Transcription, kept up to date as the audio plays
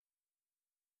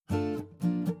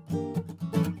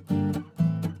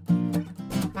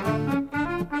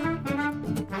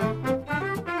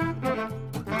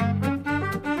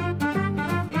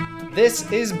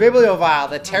This is Bibliovile,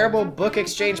 the terrible book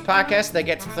exchange podcast that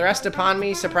gets thrust upon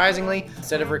me, surprisingly,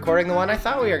 instead of recording the one I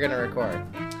thought we were going to record.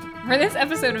 For this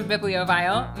episode of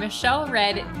Bibliovile, Michelle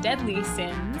read Deadly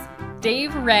Sins,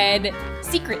 Dave read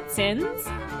Secret Sins,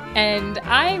 and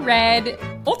I read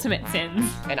Ultimate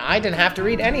Sins. And I didn't have to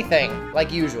read anything,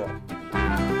 like usual.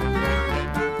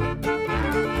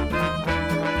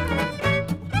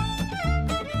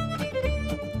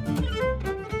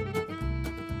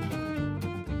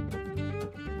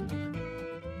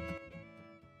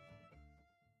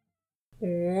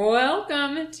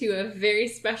 Welcome to a very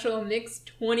special Nick's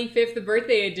 25th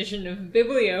birthday edition of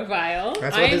Bibliovile.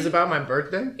 That's what this is about, my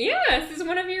birthday? Yeah, this is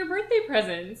one of your birthday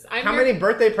presents. How many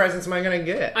birthday presents am I going to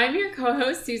get? I'm your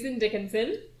co-host, Susan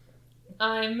Dickinson.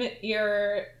 I'm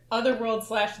your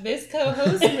Otherworld/this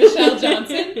co-host, Michelle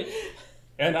Johnson.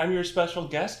 And I'm your special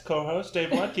guest co-host, Dave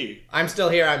Ledke. I'm still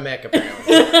here, I'm Mick,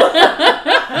 apparently.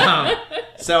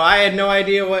 So I have no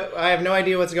idea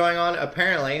what's going on.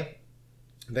 Apparently,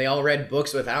 they all read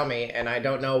books without me, and I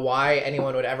don't know why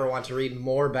anyone would ever want to read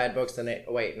more bad books than they...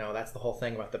 Wait, no, that's the whole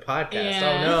thing about the podcast.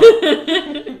 Yeah.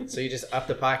 Oh, no. So you just up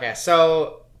the podcast.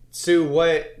 So, Sue,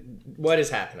 what is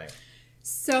happening?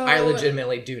 So I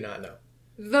legitimately do not know.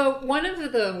 One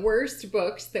of the worst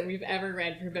books that we've ever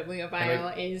read for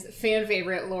Bibliovile is fan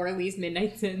favorite Laura Lee's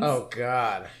Midnight Sins. Oh,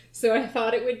 God. So I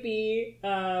thought it would be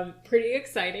pretty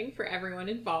exciting for everyone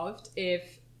involved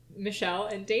if Michelle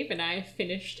and Dave and I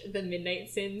finished the Midnight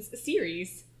Sins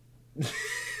series.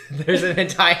 There's an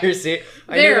entire series.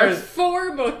 There are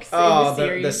 4 books in the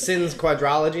series. The Sins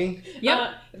quadrology?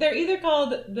 Yep. They're either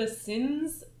called the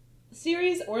Sins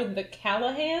series or the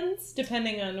Callahans,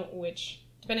 depending on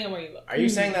where you look. Are you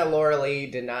saying that Laura Lee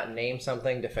did not name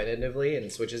something definitively and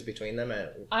switches between them?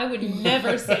 I would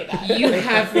never say that. You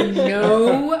have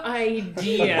no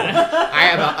idea. I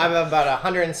have about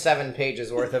 107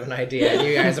 pages worth of an idea, and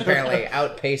you guys apparently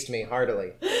outpaced me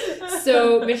heartily.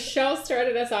 So Michelle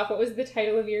started us off. What was the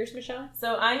title of yours, Michelle?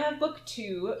 So I have book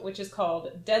 2, which is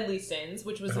called Deadly Sins,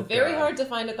 which was very hard to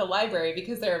find at the library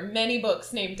because there are many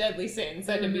books named Deadly Sins.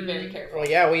 So I had to be very careful.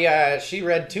 Well, yeah, she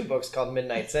read 2 books called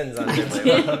Midnight Sins on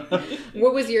Bibliovile.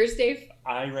 What was yours, Dave?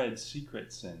 I read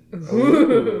Secret Sins.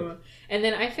 Ooh. And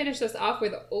then I finished us off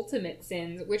with Ultimate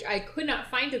Sins, which I could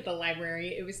not find at the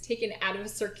library. It was taken out of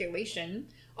circulation.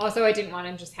 Also, I didn't want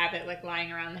to just have it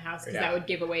lying around the house because that would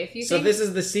give away a few things. So this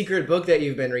is the secret book that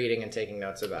you've been reading and taking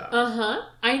notes about. Uh-huh.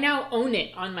 I now own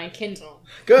it on my Kindle.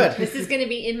 Good. This is going to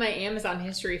be in my Amazon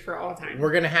history for all time.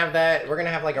 We're going to have that. We're going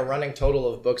to have a running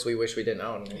total of books we wish we didn't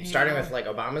own. Starting with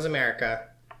Obama's America.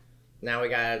 Now we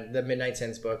got the Midnight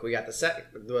Sins book. We got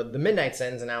the Midnight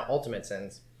Sins and now Ultimate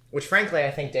Sins. Which, frankly,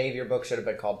 I think, Dave, your book should have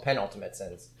been called Penultimate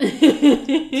Sins.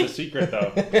 It's a secret,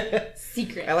 though.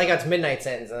 Secret. I like how it's Midnight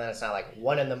Sins, and then it's not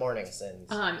 1 a.m.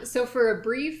 sins. So for a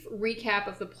brief recap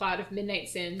of the plot of Midnight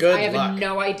Sins, Good I have luck.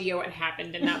 no idea what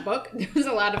happened in that book. There was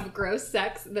a lot of gross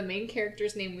sex. The main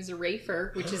character's name was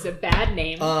Rafer, which is a bad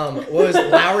name. What was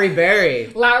Lowry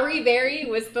Berry? Lowry Berry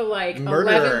was the Murderer.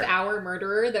 11th hour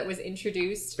murderer that was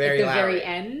introduced Barry at the Lowry. very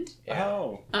end. Yeah.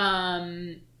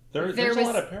 Oh. There's a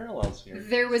lot of parallels here.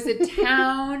 There was a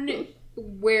town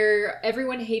where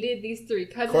everyone hated these 3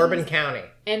 cousins. Corbin County.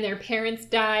 And their parents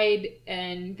died,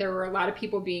 and there were a lot of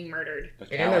people being murdered.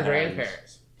 And their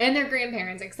grandparents. And their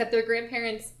grandparents, except their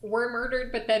grandparents were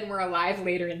murdered, but then were alive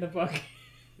later in the book.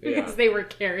 Because they were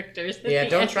characters. Yeah,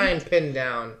 don't try and pin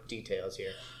down details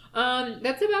here.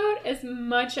 That's about as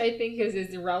much, I think, as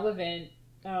is relevant,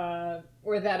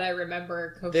 or that I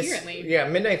remember coherently.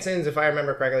 Midnight Sins, if I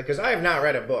remember correctly, because I have not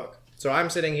read a book. So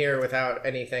I'm sitting here without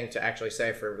anything to actually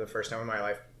say for the first time in my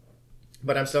life.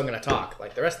 But I'm still going to talk,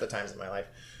 like the rest of the times in my life.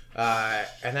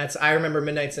 And I remember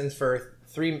Midnight Sins for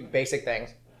 3 basic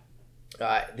things.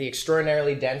 The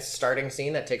extraordinarily dense starting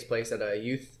scene that takes place at a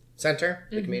youth center,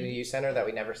 the community youth center that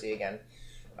we never see again.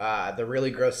 The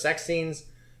really gross sex scenes,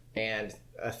 and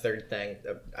a third thing.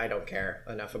 I don't care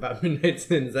enough about Midnight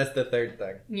Sins. That's the third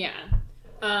thing. Yeah.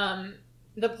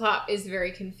 The plot is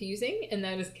very confusing, and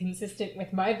that is consistent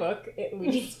with my book, at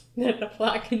least, that the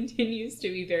plot continues to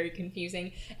be very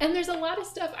confusing. And there's a lot of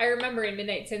stuff I remember in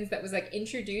Midnight Sins that was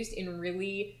introduced in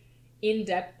really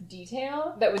in-depth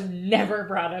detail that was never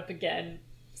brought up again.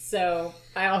 So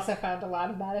I also found a lot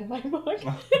of that in my book.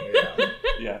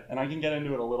 Yeah, and I can get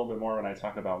into it a little bit more when I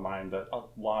talk about mine, but a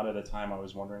lot of the time I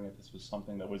was wondering if this was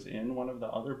something that was in one of the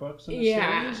other books in the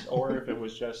series, or if it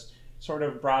was just sort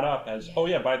of brought up as, oh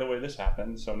yeah, by the way, this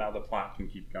happened, so now the plot can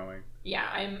keep going.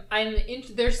 Yeah,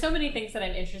 there's so many things that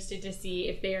I'm interested to see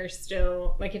if they are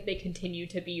still, if they continue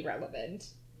to be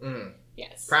relevant. Mm.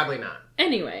 Yes. Probably not.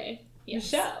 Anyway, Yes.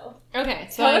 Michelle. Okay,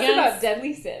 so Tell I us guess, about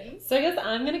Deadly Sins. So I guess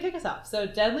I'm going to kick us off. So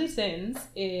Deadly Sins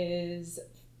is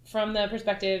from the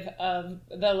perspective of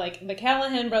the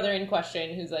Callahan brother in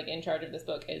question, who's like in charge of this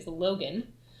book, is Logan,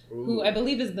 who I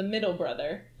believe is the middle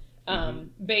brother,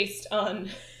 based on.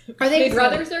 Are they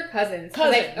brothers or cousins?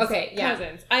 Cousins. Okay, yeah.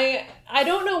 Cousins. I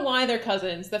don't know why they're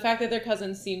cousins. The fact that they're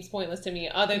cousins seems pointless to me,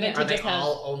 other than to Are they just have.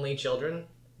 all only children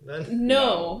then?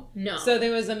 No. So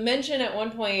there was a mention at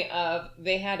one point of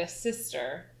they had a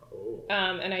sister.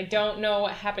 And I don't know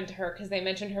what happened to her because they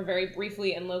mentioned her very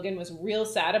briefly, and Logan was real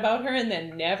sad about her and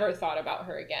then never thought about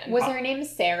her again. Was her name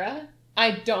Sarah?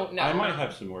 I don't know. I might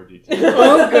have some more details.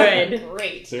 Oh, good.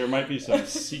 Great. There might be some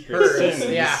secret sins.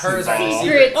 Yeah, hers are involved.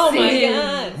 secret. Oh my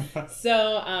Sins.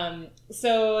 god.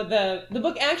 So the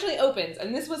book actually opens,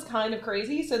 and this was kind of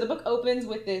crazy. So the book opens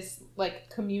with this like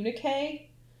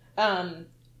communique,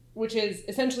 which is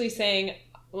essentially saying,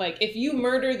 like, if you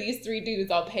murder these 3 dudes,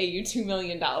 I'll pay you $2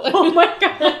 million. Oh my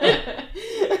god.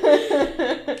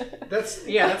 That's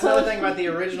another thing about the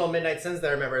original Midnight Sins that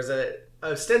I remember is that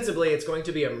ostensibly it's going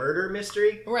to be a murder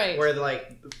mystery, Right. Where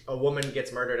like a woman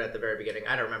gets murdered at the very beginning.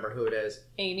 I don't remember who it is.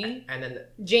 Amy? And then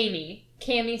Jamie.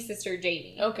 Cammie's sister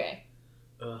Jamie. Okay.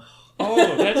 Oh,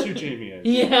 that's who Jamie is.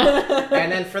 Yeah.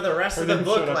 and then for the rest Her of the name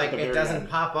book, showed up like at the it very doesn't end.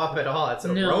 pop up at all. It's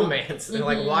a No. romance. And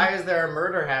like, why is there a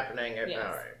murder happening? Yes.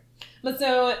 All right. But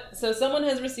so someone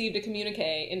has received a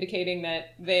communique indicating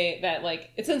that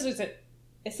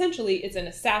essentially it's an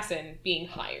assassin being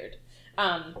hired,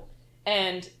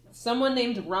 and someone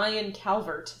named Ryan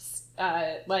Calvert,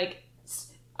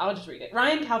 I'll just read it.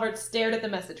 Ryan Calvert stared at the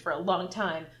message for a long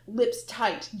time, lips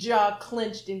tight, jaw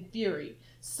clenched in fury.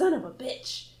 Son of a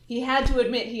bitch. He had to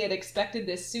admit he had expected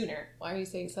this sooner. Why are you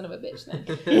saying son of a bitch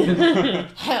then?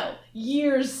 Hell,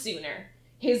 years sooner.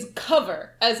 His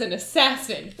cover as an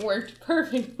assassin worked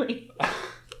perfectly.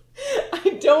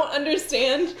 I don't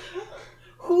understand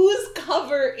whose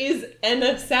cover is an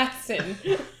assassin.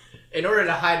 In order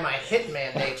to hide my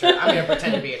hitman nature, I'm going to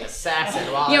pretend to be an assassin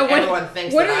while Yeah, what- everyone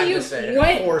thinks what that are I'm you- just an what-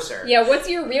 enforcer. Yeah, what's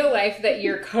your real life that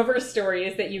your cover story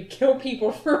is that you kill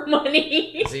people for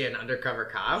money? Is he an undercover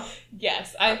cop?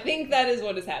 Yes, I think that is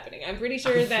what is happening. I'm pretty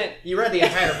sure that You read the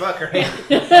entire book, right?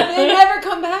 they never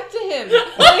come back to him.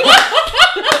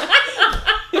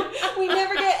 We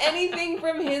never get anything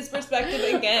from his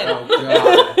perspective again. Oh,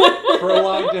 God.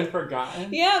 Prologued and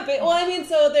forgotten. Yeah, but well, I mean,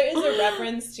 so there is a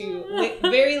reference to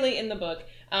very late in the book.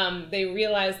 They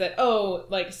realize that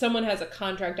someone has a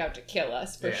contract out to kill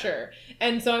us for sure,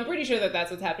 and so I'm pretty sure that that's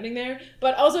what's happening there.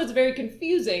 But also, it's very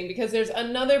confusing because there's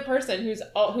another person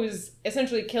who's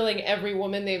essentially killing every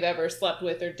woman they've ever slept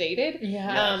with or dated.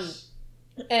 Yeah.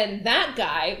 And that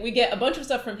guy, we get a bunch of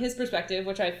stuff from his perspective,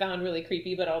 which I found really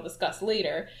creepy, but I'll discuss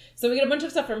later. So we get a bunch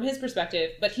of stuff from his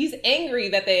perspective, but he's angry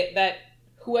that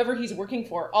whoever he's working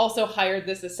for also hired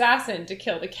this assassin to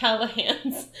kill the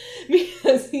Callahans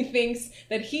because he thinks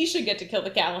that he should get to kill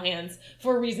the Callahans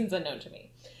for reasons unknown to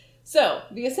me. So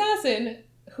the assassin,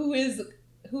 who is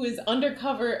an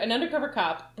undercover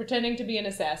cop pretending to be an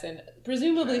assassin,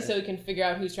 presumably so he can figure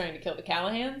out who's trying to kill the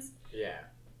Callahans, Yeah.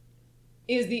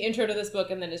 is the intro to this book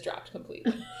and then is dropped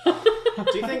completely.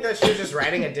 Do you think that she's just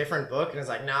writing a different book and is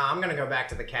like, nah, I'm going to go back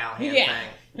to the Callahan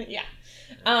thing? Yeah.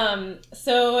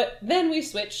 So then we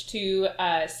switch to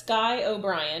Skye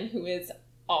O'Brien, who is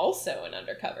also an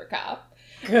undercover cop.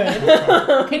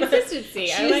 Good.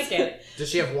 Consistency. I like it. Does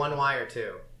she have one Y or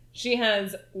two? She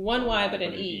has one Y but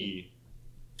an E.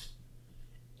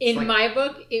 In like- my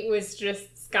book, it was just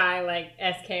Sky, like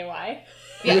SKY.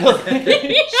 Yeah.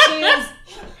 She is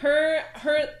her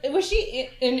was she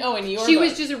in your She book?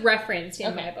 was just referenced in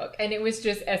Okay. my book, and it was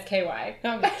just SKY.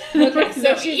 Okay, so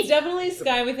No she's E. definitely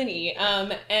Skye with an E.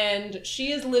 And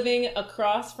she is living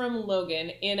across from Logan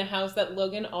in a house that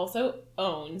Logan also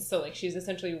owns. So like she's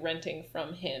essentially renting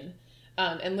from him.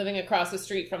 And living across the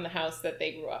street from the house that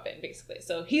they grew up in, basically.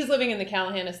 So he's living in the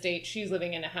Callahan estate. She's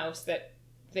living in a house that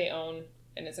they own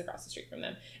and is across the street from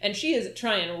them. And she is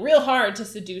trying real hard to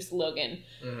seduce Logan.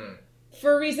 Mm-hmm.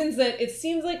 For reasons that it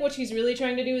seems like what she's really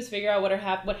trying to do is figure out what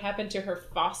happened to her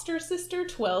foster sister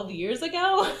 12 years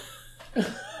ago.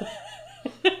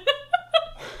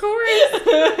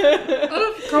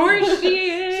 Of course she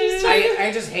is.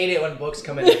 I just hate it when books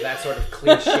come in with that sort of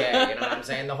cliche, you know what I'm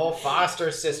saying? The whole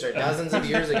foster sister, dozens of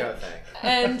years ago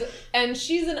thing. And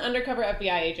she's an undercover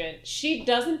FBI agent. She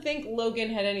doesn't think Logan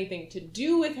had anything to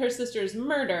do with her sister's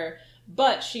murder,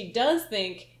 but she does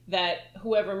think that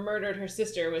whoever murdered her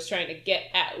sister was trying to get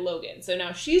at Logan. So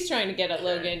now she's trying to get at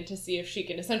Logan to see if she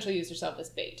can essentially use herself as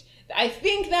bait. I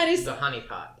think that is... The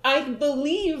honeypot. I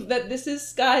believe that this is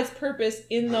Skye's purpose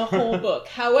in the whole book.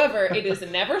 However, it is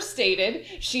never stated.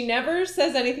 She never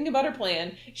says anything about her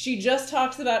plan. She just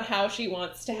talks about how she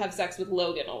wants to have sex with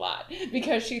Logan a lot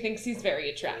because she thinks he's very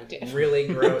attractive. Really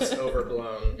gross,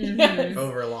 overblown, Yes.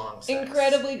 overlong sex.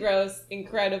 Incredibly gross,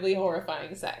 incredibly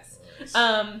horrifying sex. Nice.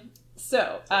 My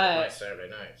Saturday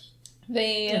nights.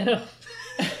 they...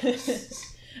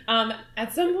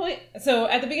 At some point, so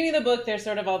at the beginning of the book, there's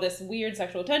sort of all this weird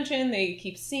sexual tension. They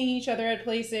keep seeing each other at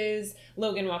places.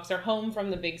 Logan walks her home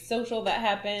from the big social that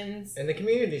happens. In the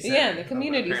community center. Yeah, in the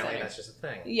community apparently center. That's just a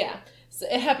thing. Yeah. So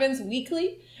it happens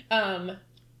weekly.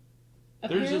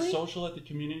 There's a Apparently- social at the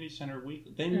community center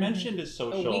week. They mentioned a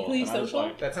social. A weekly and I was social?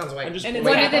 like, That sounds like... I'm just And it's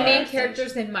One Yeah. of the main Yeah.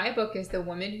 characters in my book is the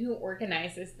woman who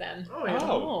organizes them. Oh, yeah.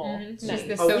 Oh. Mhm. She's Nice.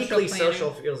 the A social weekly planner.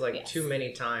 social feels like Yes. too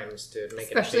many times to make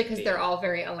Especially it a big because they're deal. all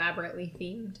very elaborately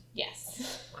themed.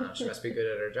 Yes. Wow, she must be good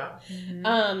at her job.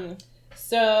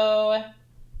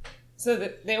 So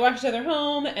they walk each other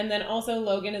home, and then also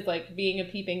Logan is like being a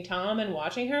peeping Tom and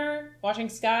watching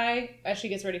Skye as she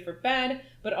gets ready for bed.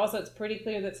 But also it's pretty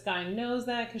clear that Skye knows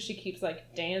that because she keeps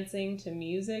like dancing to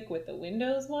music with the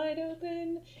windows wide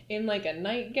open in like a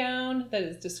nightgown that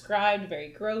is described very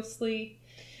grossly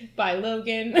by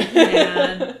Logan.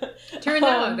 Yeah. Turns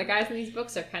out the guys in these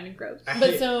books are kind of gross.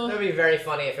 But so- that'd be very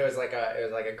funny if it was like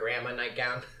a grandma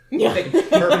nightgown. Yeah. Like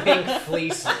her pink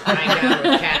fleece nightgown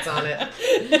with cats on it.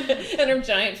 And her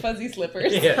giant fuzzy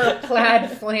slippers. Yeah. Her plaid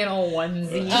flannel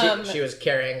onesie. She was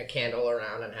carrying a candle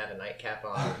around and had a nightcap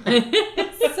on.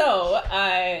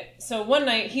 So one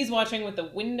night he's watching with the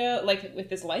window, like with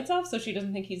his lights off, so she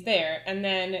doesn't think he's there. And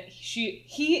then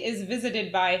he is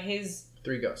visited by his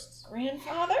 3 ghosts.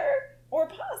 grandfather or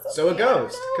possibly So a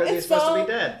ghost, because he's supposed to Saul,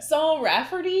 be dead. Saul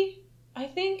Rafferty, I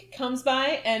think, comes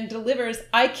by and delivers,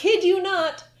 I kid you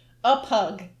not, a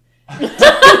pug. A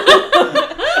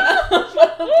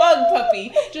pug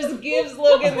puppy. Just gives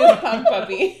Logan this pug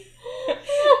puppy.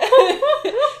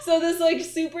 So this like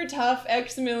super tough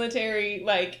ex-military,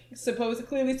 like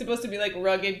clearly supposed to be like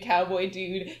rugged cowboy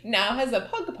dude now has a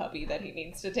pug puppy that he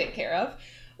needs to take care of,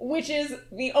 which is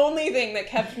the only thing that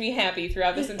kept me happy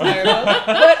throughout this entire book,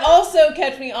 but also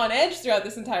kept me on edge throughout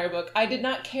this entire book. I did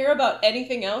not care about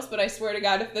anything else, but I swear to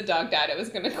God, if the dog died, I was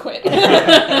going to quit.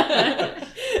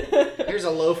 Here's a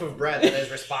loaf of bread that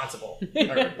is responsible.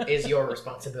 Or is your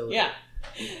responsibility.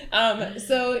 Yeah.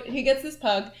 So he gets this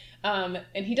pug,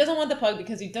 and he doesn't want the pug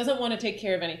because he doesn't want to take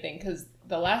care of anything, because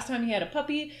the last time he had a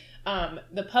puppy,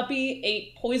 the puppy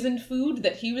ate poisoned food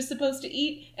that he was supposed to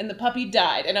eat, and the puppy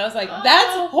died. And I was like,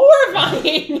 that's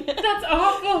horrifying. That's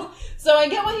awful. So I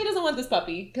get why he doesn't want this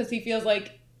puppy, because he feels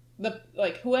like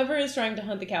whoever is trying to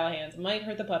hunt the Callahans might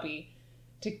hurt the puppy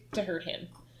to hurt him.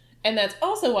 And that's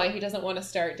also why he doesn't want to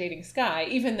start dating Skye,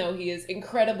 even though he is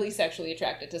incredibly sexually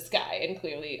attracted to Skye, and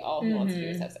clearly all he wants to do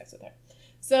is have sex with her.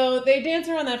 So they dance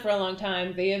around that for a long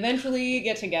time. They eventually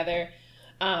get together.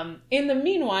 In the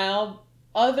meanwhile,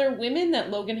 other women that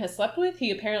Logan has slept with,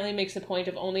 he apparently makes a point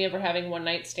of only ever having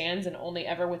one-night stands and only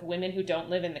ever with women who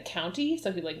don't live in the county.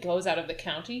 So he like goes out of the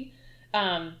county.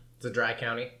 It's a dry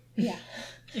county. Yeah.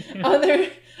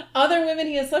 Other women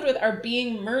he has slept with are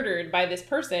being murdered by this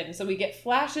person. So we get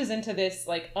flashes into this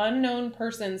like unknown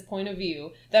person's point of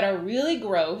view that are really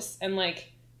gross and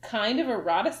like kind of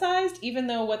eroticized, even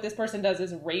though what this person does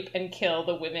is rape and kill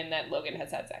the women that Logan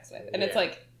has had sex with. And it's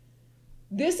like,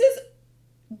 this is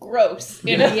gross.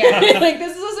 You know? Like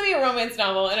this is supposed to be a romance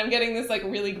novel, and I'm getting this like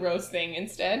really gross thing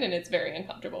instead, and it's very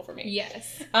uncomfortable for me.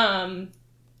 Yes.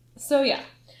 So yeah.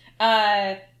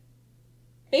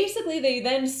 Basically, they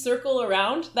then circle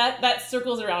around. That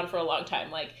circles around for a long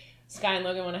time. Like, Skye and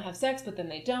Logan want to have sex, but then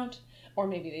they don't. Or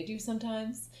maybe they do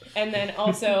sometimes. And then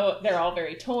also, they're all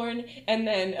very torn. And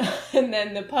then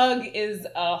the pug is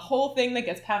a whole thing that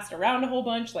gets passed around a whole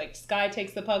bunch. Like, Skye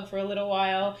takes the pug for a little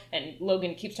while, and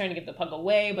Logan keeps trying to give the pug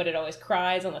away, but it always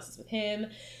cries unless it's with him.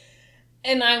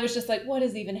 And I was just like, what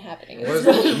is even happening? What is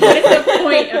What is the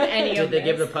point of any Did of they this?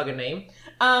 give the pug a name?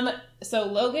 So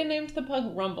Logan named the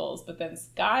pug Rumbles, but then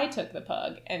Skye took the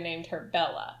pug and named her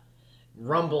Bella.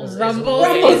 Rumbles Rumbles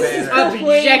is is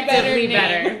way better. objectively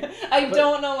name. better. I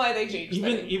don't know why they changed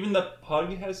that. Even the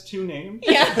pug has 2 names.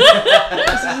 Yeah.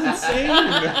 This is insane.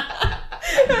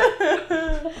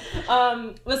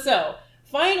 So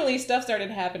finally stuff started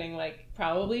happening, like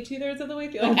probably 2/3 of the way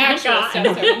through. Like Oh my actual God. stuff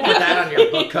started Put that happening. on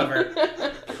your book cover.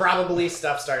 Probably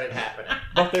stuff started happening.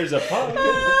 But there's a pug.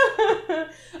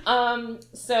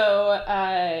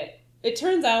 It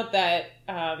turns out that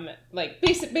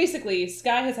basically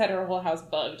Skye has had her whole house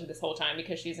bugged this whole time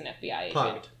because she's an FBI agent.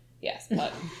 Pugged. Yes,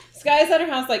 bug. Sky is at her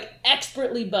house, like,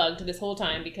 expertly bugged this whole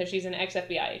time because she's an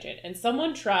ex-FBI agent. And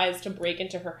someone tries to break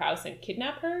into her house and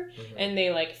kidnap her. Mm-hmm. And they,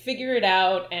 like, figure it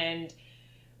out. And,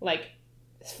 like,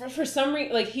 for some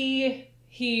reason, like, he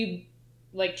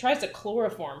like, tries to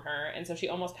chloroform her. And so she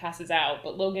almost passes out.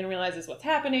 But Logan realizes what's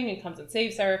happening and comes and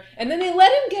saves her. And then they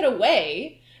let him get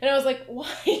away. And I was like, why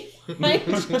did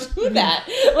you do that?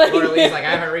 Like, or at least, like,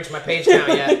 I haven't reached my page count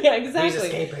yet. Yeah, exactly. He's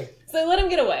escaping. So they let him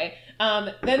get away.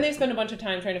 Then they spend a bunch of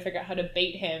time trying to figure out how to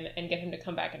bait him and get him to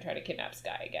come back and try to kidnap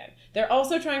Sky again. They're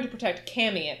also trying to protect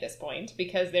Cammy at this point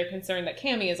because they're concerned that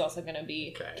Cammy is also going to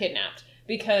be kidnapped.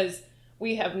 Because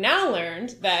we have now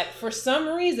learned that for some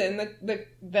reason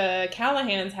the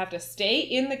Callahans have to stay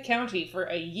in the county for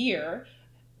a year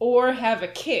or have a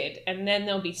kid, and then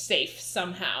they'll be safe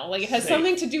somehow. Like, it has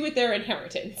something to do with their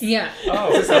inheritance. Yeah.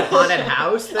 Oh, is this a haunted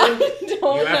house thing?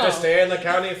 You have to stay in the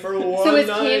county for one night. So is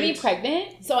Cammy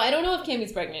pregnant? So I don't know if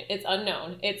Cammy's pregnant. It's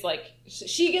unknown. It's like,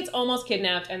 she gets almost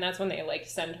kidnapped, and that's when they, like,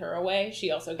 send her away.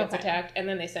 She also gets attacked, and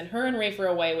then they send her and Rafer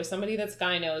away with somebody that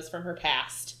Sky knows from her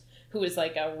past, who is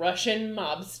like a Russian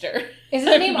mobster. Is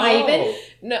his name Ivan?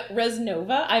 No,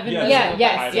 Reznova. Ivan Reznova. Yeah,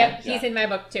 yes, Ivan, yep. He's in my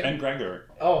book too. And Gregor.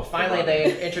 Oh, finally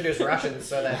they introduced Russians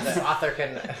so that the author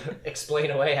can explain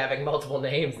away having multiple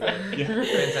names.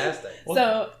 Fantastic.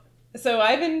 So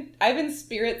Ivan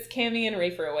spirits Cammy and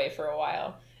Rafer away for a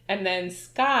while, and then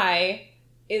Sky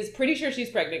is pretty sure she's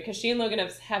pregnant because she and Logan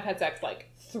have had sex like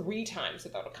 3 times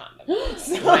without a condom.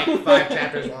 So, like 5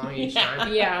 chapters long each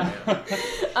time. Yeah.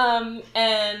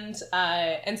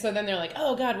 And so then they're like,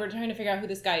 oh God, we're trying to figure out who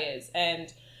this guy is.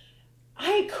 And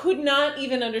I could not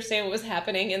even understand what was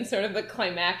happening in sort of the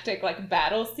climactic like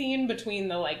battle scene between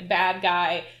the like bad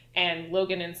guy and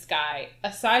Logan and Sky,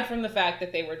 aside from the fact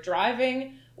that they were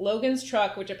driving Logan's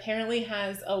truck, which apparently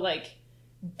has a like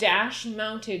dash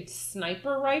mounted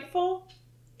sniper rifle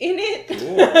in it.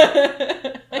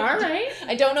 All right.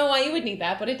 I don't know why you would need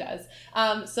that, but it does.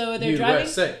 So they're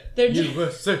USA.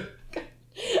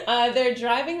 they're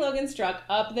driving Logan's truck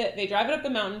up they drive it up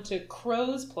the mountain to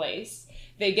Crow's place.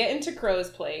 They get into Crow's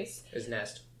place. His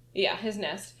nest. Yeah, his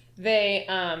nest. They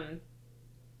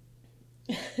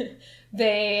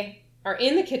they are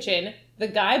in the kitchen. The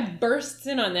guy bursts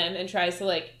in on them and tries to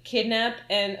like kidnap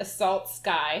and assault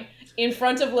Sky in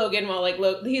front of Logan while like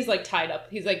he's like tied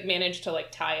up. He's like managed to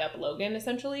like tie up Logan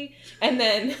essentially, and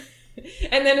then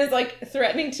is like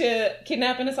threatening to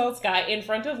kidnap and assault Sky in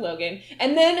front of Logan,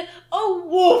 and then a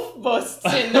wolf busts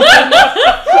in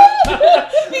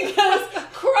because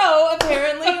Crow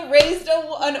apparently raised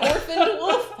an orphaned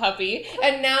wolf puppy,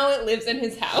 and now it lives in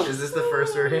his house. Is this the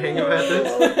first we're hearing about this?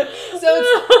 So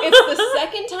it's the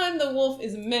second time the wolf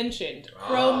is mentioned.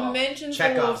 Crow mentions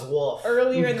Chekhov's the wolf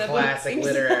earlier in the classic book.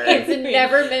 literary. It's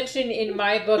never mentioned in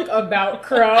my book about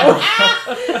Crow.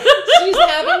 She's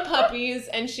having puppies,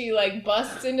 and she like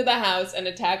busts into the house and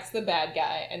attacks the bad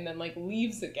guy, and then like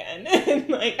leaves again. And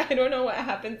like I don't know what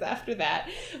happens after that,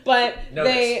 but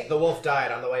the wolf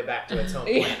died on the way back to its home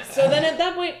planet. So then at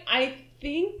that point, I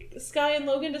think Sky and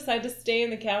Logan decide to stay in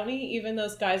the county, even though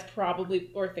Sky's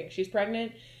probably or thinks she's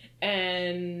pregnant,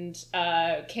 and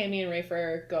Cammy and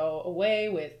Rafer go away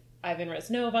with Ivan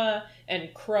Reznova,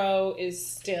 and Crow is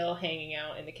still hanging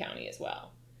out in the county as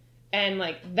well. And,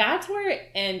 like, that's where it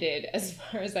ended, as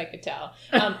far as I could tell.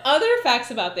 Other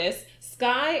facts about this,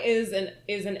 Sky is an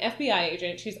FBI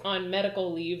agent. She's on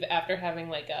medical leave after having,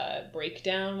 like, a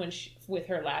breakdown with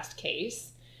her last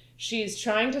case. She's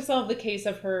trying to solve the case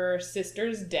of her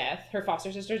sister's death, her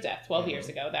foster sister's death 12 years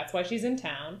ago. That's why she's in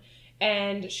town.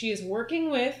 And she is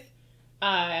working with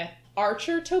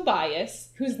Archer Tobias,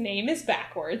 whose name is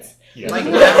backwards. Yeah. Like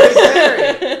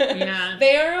Larry. Yeah.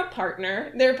 They are a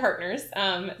partner. They're partners.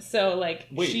 So like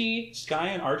Wait, Sky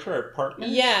and Archer are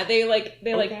partners? Yeah, they like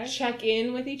Okay. check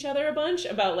in with each other a bunch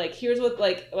about like here's what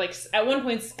like at one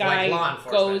point Sky Like law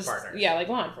enforcement goes partners. Yeah, like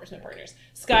law enforcement partners.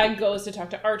 Sky goes to talk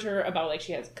to Archer about like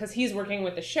because he's working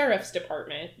with the sheriff's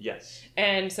department. Yes.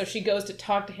 And so she goes to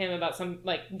talk to him about some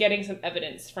like getting some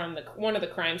evidence from one of the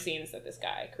crime scenes that this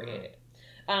guy created.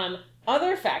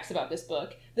 Other facts about this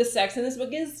book: the sex in this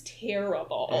book is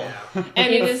terrible, Yeah.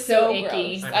 and it is so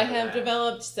icky. gross. I I know have that.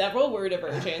 developed several word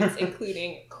aversions,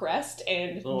 including crest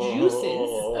and Oh. juices.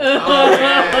 Oh,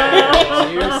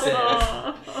 yeah. Juices.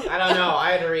 I don't know.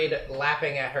 I had to read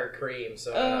Lapping at Her Cream,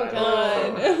 so Oh I don't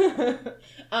know.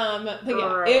 God. But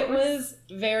yeah, it was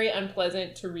very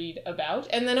unpleasant to read about,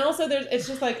 and then also it's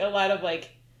just like a lot of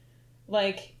like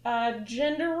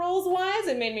gender roles wise,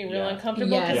 it made me real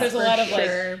uncomfortable because Yes, there's a for lot of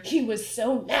sure. like he was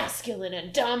so masculine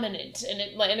and dominant, and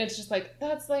it's just like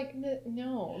that's like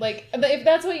no, like if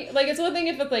that's what like it's one thing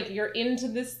if it's like you're into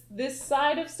this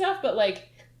side of stuff, but like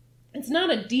it's not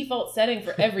a default setting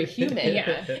for every human.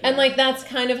 Yeah. And like that's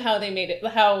kind of how they made it,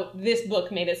 how this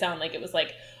book made it sound like it was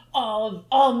like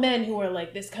all men who are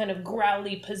like this kind of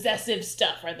growly possessive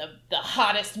stuff are the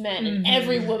hottest men, and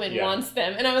every woman wants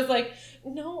them. And I was like,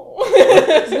 no.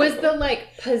 Was the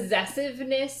like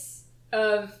possessiveness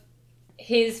of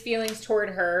his feelings toward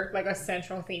her like a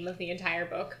central theme of the entire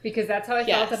book? Because that's how I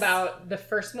felt about the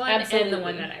first one and the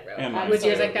one that I wrote. And Was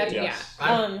yours like that? yes.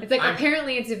 Yeah. It's like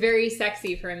apparently it's very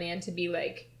sexy for a man to be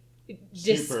like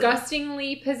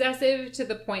disgustingly possessive to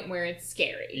the point where it's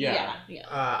scary. Yeah.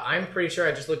 I'm pretty sure,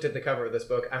 I just looked at the cover of this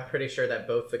book, I'm pretty sure that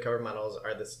both the cover models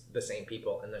are the same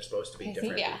people, and they're supposed to be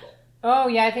different people. Oh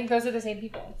yeah, I think those are the same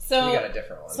people. So you got a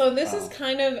different one. So this is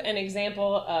kind of an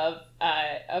example of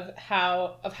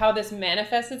how this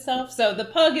manifests itself. So the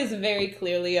pug is very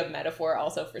clearly a metaphor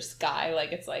also for Skye.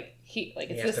 Like it's like he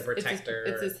has to protect her.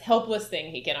 It's this helpless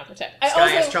thing he cannot protect. Skye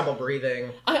has trouble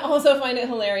breathing. I also find it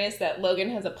hilarious that Logan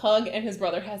has a pug and his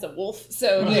brother has a wolf.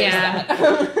 So there's Yeah.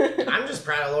 that. I'm just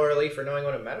proud of Laura Lee for knowing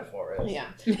what a metaphor is. Yeah.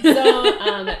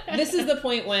 So this is the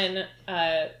point when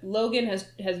Logan has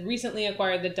recently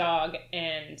acquired the dog,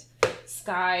 and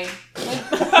Skye.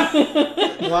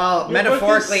 Well,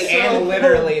 metaphorically and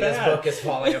literally, this book is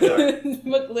falling apart. This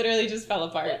book literally just fell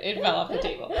apart. It fell off the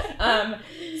table.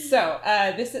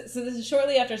 This is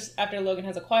shortly after Logan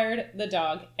has acquired the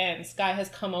dog, and Skye has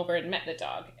come over and met the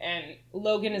dog, and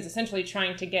Logan is essentially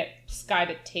trying to get Skye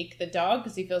to take the dog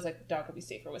because he feels like the dog would be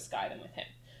safer with Skye than with him.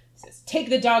 He says, "Take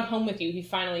the dog home with you." He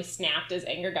finally snapped as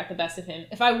anger got the best of him.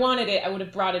 "If I wanted it, I would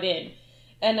have brought it in.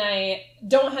 And I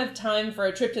don't have time for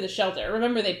a trip to the shelter."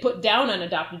 Remember, they put down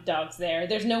unadopted dogs there.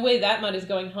 There's no way that mutt is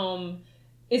going home,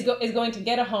 is going to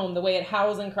get a home the way it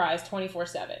howls and cries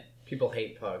 24/7. People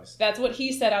hate pugs. That's what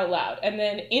he said out loud. And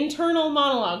then internal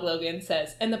monologue, Logan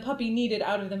says, "And the puppy needed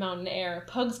out of the mountain air.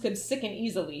 Pugs could sicken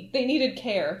easily. They needed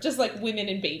care, just like women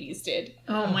and babies did."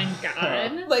 Oh my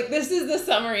god. Like, this is the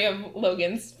summary of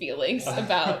Logan's feelings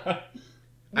about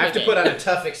I have to put on a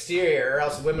tough exterior, or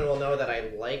else women will know that I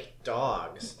like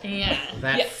dogs. Yeah.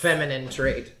 That feminine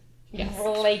trait. Yes.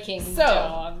 Liking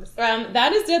dogs.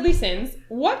 That is Deadly Sins.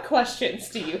 What questions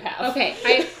do you have? Okay,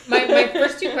 my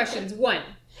first two questions. One,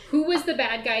 who was the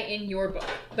bad guy in your book?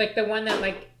 Like the one that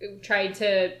like tried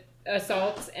to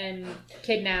assault and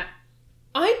kidnap?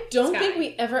 I don't Skye. think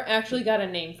we ever actually got a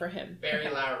name for him. Barry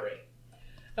Lowry.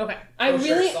 Okay. I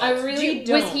really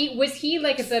don't. Was he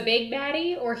like the big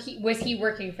baddie, or was he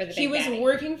working for the big baddie? He was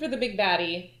working for the big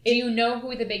baddie. Do you know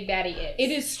who the big baddie is?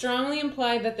 It is strongly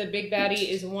implied that the big baddie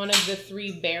is one of the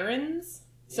three barons.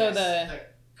 So Yes, the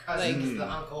cousins,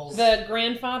 the uncles. the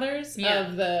grandfathers Yeah.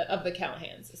 of the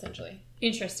Callahans, essentially.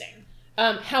 Interesting.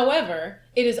 However,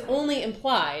 it is only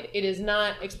implied. It is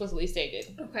not explicitly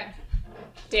stated. Okay.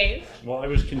 Dave? Well, I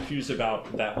was confused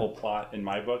about that whole plot in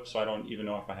my book, so I don't even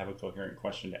know if I have a coherent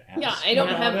question to ask. Yeah, I don't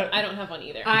about it. have one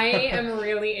either. I am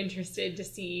really interested to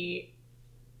see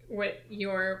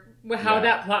how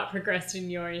that plot progressed in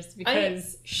yours,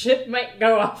 because shit might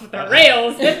go off the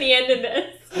rails at the end of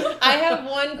this. I have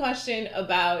one question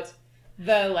about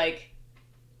the like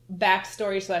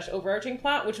backstory / overarching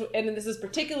plot, and this is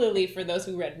particularly for those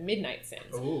who read Midnight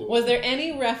Sins. Ooh. Was there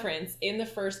any reference in the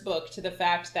first book to the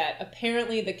fact that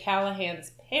apparently the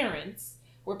Callahans' parents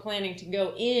were planning to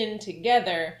go in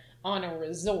together on a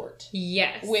resort?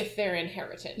 Yes. With their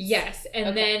inheritance. Yes,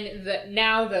 and then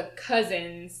the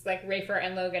cousins, like Rafer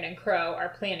and Logan and Crow,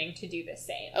 are planning to do the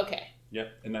same. Okay. Yep,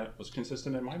 and that was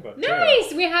consistent in my book.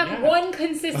 Nice! Too. We have Yeah. one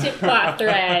consistent plot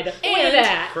thread. Look at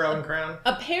that. Crow and Crown.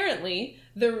 Apparently,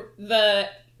 the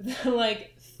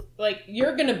like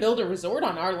you're gonna build a resort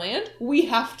on our land? We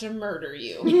have to murder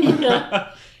you.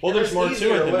 Well, there's more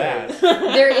to it than that.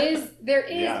 There is,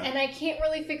 Yeah. and I can't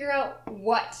really figure out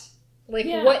what. Like,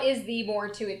 Yeah. what is the more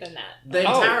to it than that? The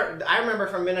entire. I remember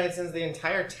from Midnight Sins, the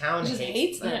entire town Just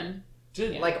hates them.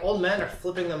 Did, Like old men are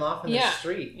flipping them off in the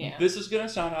street. Yeah. This is going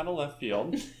to sound out of left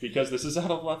field, because this is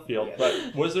out of left field,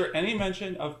 but was there any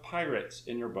mention of pirates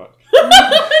in your book?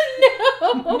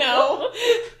 No.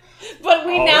 But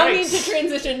we All now right. need to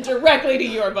transition directly to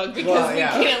your book because Well, we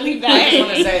yeah. can't leave I that just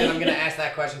want to in. say that I'm going to ask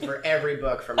that question for every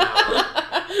book from now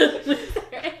on.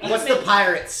 What's the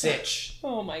pirate sitch?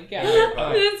 Oh my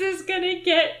god. This is gonna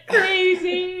get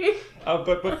crazy.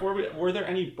 But before were there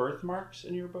any birthmarks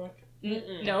in your book?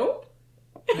 Mm-mm. No.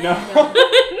 No.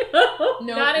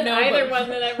 No, not in either one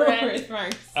that I've read.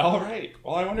 Birthmarks. All right.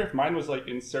 Well, I wonder if mine was like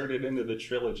inserted into the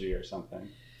trilogy or something.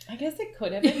 I guess it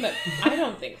could have been, but I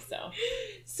don't think so.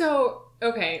 So,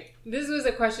 okay, this was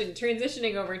a question,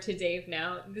 transitioning over to Dave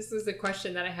now, this was a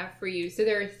question that I have for you. So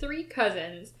there are three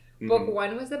cousins. Book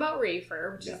 1 was about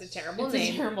Rafer, which is a terrible It's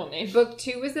name. a terrible name. Book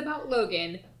 2 was about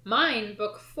Logan. Mine,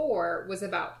 book 4, was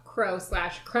about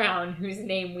Crow/Crown, whose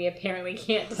name we apparently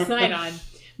can't decide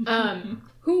on.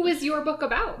 Who was your book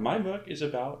about? My book is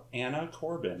about Anna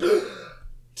Corbin.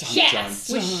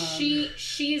 Yes!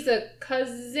 She's a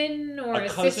cousin or a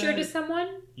sister to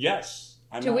someone? Yes.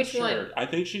 I'm To not which sure. one? I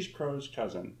think she's Crow's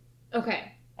cousin.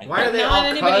 Okay. Why are they Not all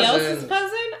anybody cousins? else's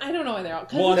cousin? I don't know why they're all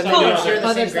cousins. Well, Then it's they on don't the share other, the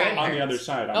other same side. on the grandparents. other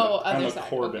side. On Oh, the, other on the side.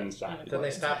 Corbin Okay. side. Then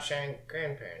they stop sharing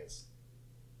grandparents.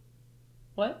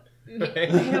 What? I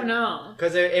don't know.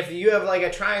 Because if you have like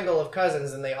a triangle of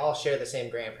cousins, then they all share the same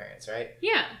grandparents, right?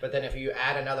 Yeah. But then if you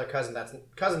add another cousin that's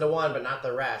cousin to one but not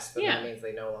the rest, then Yeah. that means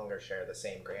they no longer share the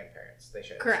same grandparents. They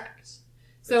share Correct. they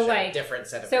So, share a like, different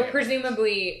set of so grandparents.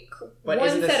 presumably But one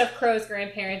isn't set this- of Crow's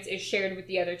grandparents is shared with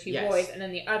the other two Yes. boys, and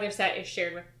then the other set is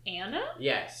shared with Anna?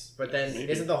 Yes, but then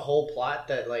Maybe. isn't the whole plot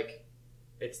that like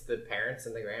it's the parents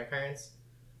and the grandparents?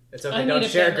 And so if I they don't need a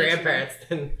share family tree. grandparents,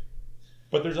 then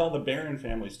But there's all the Baron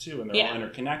families too, and they're all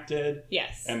interconnected.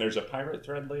 Yes. And there's a pirate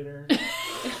thread later.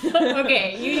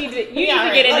 Okay, you need to get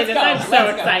right, into let's this. go, I'm so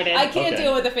let's go. excited. I can't Okay.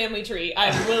 deal with a family tree.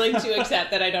 I'm willing to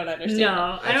accept that I don't understand.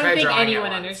 No, it. I don't tried think drawing it anyone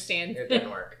once. understands. it didn't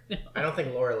work. I don't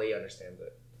think Laura Lee understands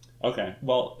it. Okay,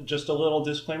 well, just a little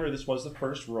disclaimer. This was the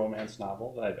first romance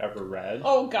novel that I've ever read.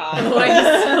 Oh God. Oh,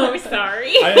 I'm so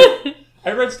sorry.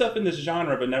 I read stuff in this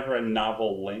genre, but never a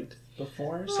novel length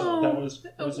before, so that was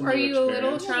a Are new you a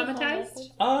little experience.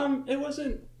 traumatized? It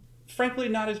wasn't, frankly,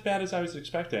 not as bad as I was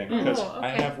expecting, Oh, because okay. I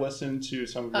have listened to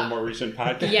some of your more recent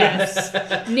podcasts.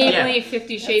 Yes. Namely,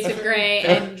 50 Shades of Grey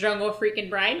and Jungle Freaking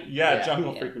Bride. Yeah,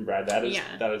 Jungle Freaking Bride. That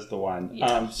is the one.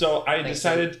 So I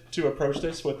decided to approach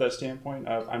this with a standpoint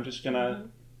of I'm just gonna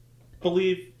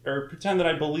believe or pretend that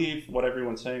I believe what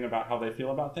everyone's saying about how they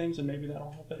feel about things, and maybe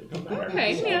that'll help it go better.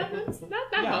 Okay, So, yeah,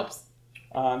 that helps.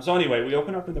 So anyway, we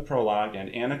open up in the prologue, and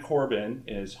Anna Corbin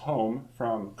is home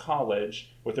from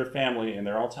college with her family, and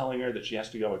they're all telling her that she has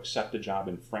to go accept a job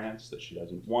in France that she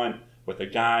doesn't want with a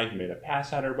guy who made a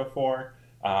pass at her before,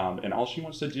 and all she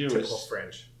wants to do Typical is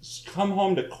French. come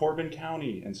home to Corbin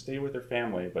County and stay with her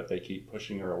family, but they keep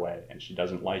pushing her away, and she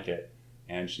doesn't like it,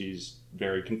 and she's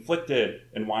very conflicted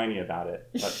and whiny about it.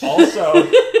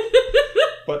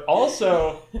 But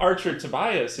also, Archer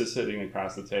Tobias is sitting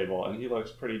across the table, and he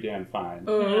looks pretty damn fine.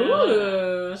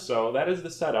 Ooh. So that is the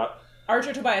setup.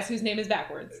 Archer Tobias, whose name is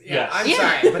backwards. Yeah, Yes. I'm Yeah.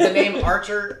 sorry, but the name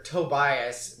Archer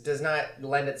Tobias does not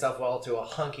lend itself well to a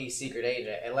hunky secret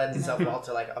agent. It lends itself well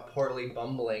to like a portly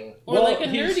bumbling. Or like a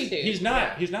he's- nerdy dude. He's not.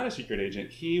 Yeah. He's not a secret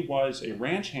agent. He was a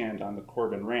ranch hand on the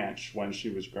Corbin Ranch when she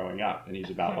was growing up, and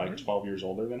he's about like 12 years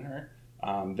older than her.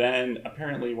 Then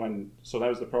apparently so that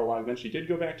was the prologue. Then she did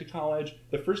go back to college.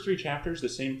 The first 3 chapters, the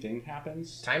same thing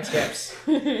happens. Time skips.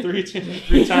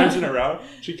 three times in a row.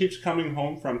 She keeps coming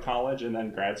home from college and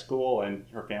then grad school, and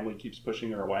her family keeps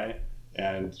pushing her away,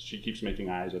 and she keeps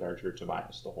making eyes at Archer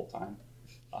Tobias the whole time.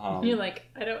 You're like,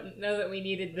 I don't know that we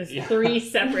needed this Yeah. 3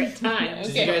 separate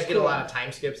times. Did you guys get a lot of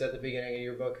time skips at the beginning of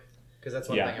your book? Because that's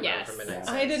one Yeah. thing about Yes. from Midnight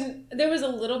I Suns. didn't. There was a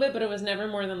little bit, but it was never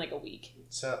more than like a week,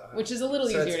 So, which is a little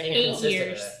so easier it's to handle. inconsistent 8 and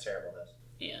years. that's terribleness.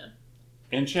 Yeah.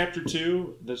 In chapter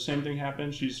 2, the same thing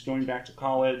happens. She's going back to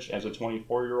college as a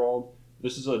 24-year-old.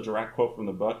 This is a direct quote from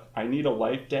the book. "I need a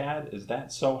life, Dad. Is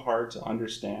that so hard to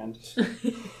understand?"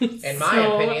 In my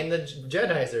opinion, the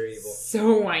Jedis are evil.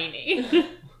 So whiny.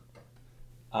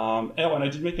 And I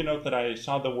did make a note that I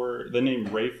saw the name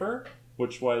Rafer,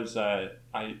 which was I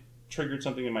triggered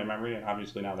something in my memory, and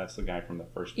obviously now that's the guy from the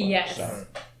first book. Yes. So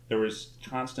there was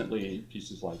constantly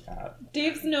pieces like that.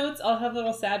 Dave's notes all have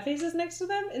little sad faces next to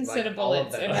them instead Like of all of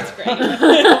bullets, them. and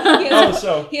it's great.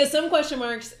 So He has some question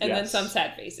marks and then Yes. some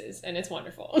sad faces, and it's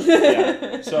wonderful.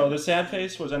 yeah. So the sad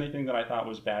face was anything that I thought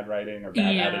was bad writing or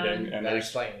bad Yeah. editing, and That there's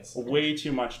explains. way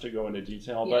too much to go into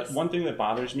detail. Yes. But one thing that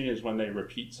bothers me is when they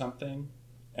repeat something,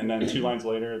 and then 2 lines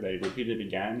later they repeat it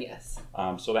again. Yes.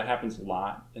 So that happens a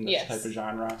lot in this Yes. type of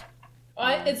genre.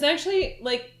 It's actually,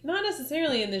 like, not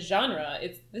necessarily in this genre.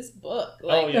 It's this book.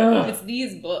 Like, Oh, yeah. It's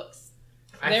these books.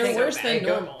 I They're think worse than it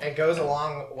normal. It goes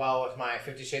along well with my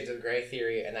 50 Shades of Grey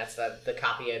theory, and that's that the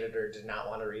copy editor did not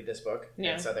want to read this book.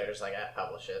 Yeah. And so they're just like,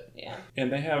 publish it. Yeah.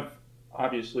 And they have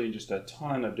obviously just a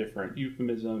ton of different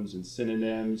euphemisms and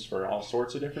synonyms for all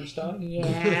sorts of different stuff.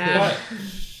 Yeah.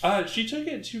 But she took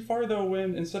it too far though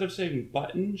when instead of saying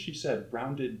button, she said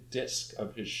rounded disc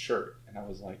of his shirt. And I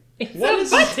was like, It's what a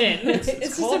is button. It's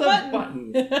just a called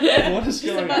button. What is Just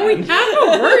a going button. We on? have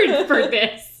a word for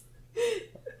this.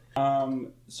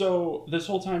 So this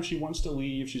whole time she wants to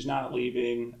leave. She's not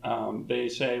leaving. They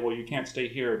say, well, you can't stay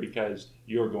here because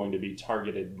you're going to be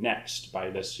targeted next by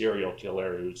the serial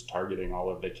killer who's targeting all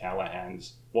of the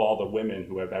Callahans. Well, all the women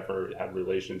who have ever had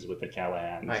relations with the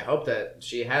Callahans. I hope that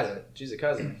she hasn't. She's a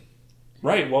cousin.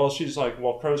 Right. Well, she's like,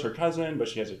 well, Crow's her cousin, but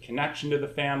she has a connection to the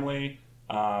family.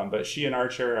 But she and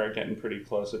Archer are getting pretty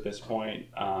close at this point.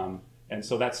 And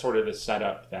so that's sort of the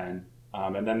setup then.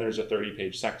 And then there's a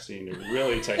 30-page sex scene to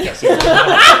really take us into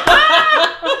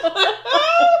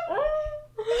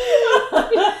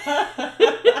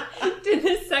Did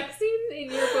the sex scenes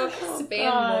in your book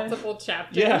span multiple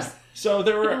chapters? Yeah. So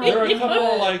there were a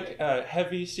couple like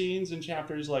heavy scenes in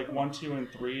chapters like 1, 2, and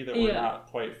 3 that were not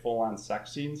quite full-on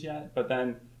sex scenes yet. But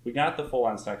then we got the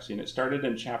full-on sex scene. It started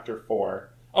in chapter 4.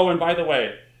 Oh, and by the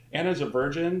way, Anna's a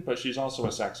virgin, but she's also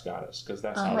a sex goddess, because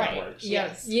that's how that works.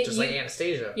 Yes. Just like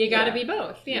Anastasia. You gotta be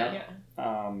both, yeah.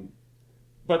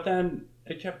 But then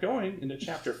it kept going into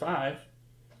chapter 5.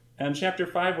 And chapter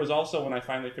 5 was also when I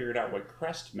finally figured out what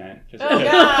crest meant. Cause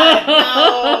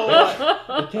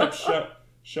it kept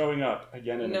showing up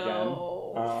again and again.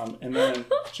 And then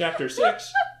chapter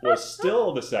 6 was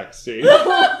still the sex scene.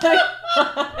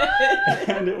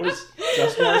 And it was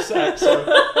just more sex. So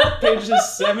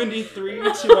pages 73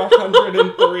 to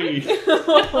 103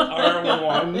 are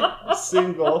one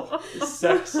single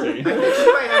sex scene. I wish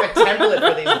you might have a template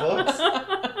for these books.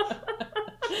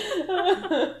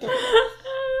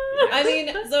 I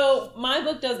mean, so my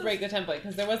book does break the template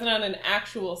because there wasn't an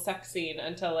actual sex scene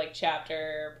until like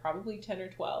chapter probably 10 or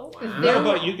 12. Wow. No,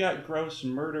 but you got gross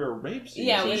murder rape scenes.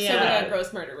 Yeah, we still got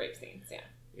gross murder rape scenes, yeah.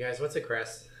 You guys, what's a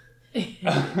crest? It's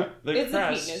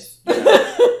crest.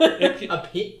 a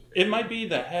penis. It might be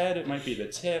the head, it might be the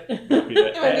tip, it might be the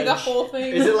It might be the edge. whole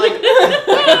thing. Is it like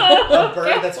a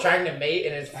bird that's trying to mate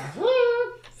and it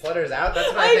flutters out? That's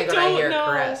what I think when I hear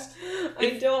crest.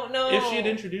 I don't know. If she had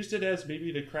introduced it as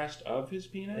maybe the crest of his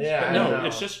penis, Yeah, but I no, don't know.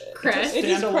 it's just Crest? It's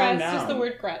just standalone crest, noun. just the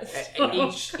word crest. And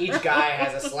each guy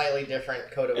has a slightly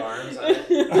different coat of arms on it.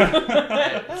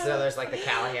 And so there's like the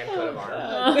Callahan coat of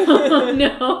arms. Oh,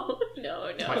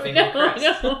 no, my favorite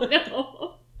crest.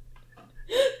 no.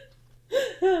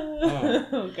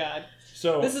 Oh God.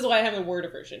 So This is why I have a word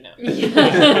aversion now.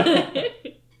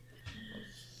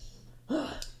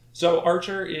 So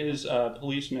Archer is a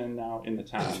policeman now in the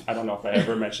town. I don't know if I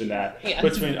ever mentioned that. Yeah.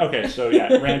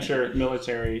 Rancher,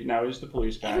 military. Now he's the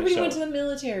police guy. Everybody so, went to the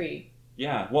military.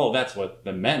 Yeah, well, that's what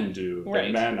the men do. Right.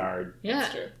 The men are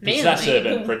Yeah. possessive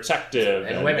and protective.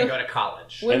 And women go to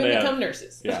college. Women And they become have-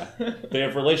 nurses. Yeah. They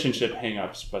have relationship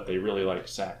hang-ups, but they really like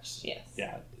sex. Yes.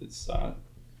 Yeah, it's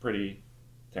pretty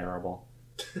terrible.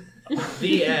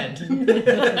 The end.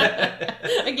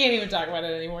 I can't even talk about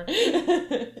it anymore.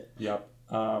 Yep.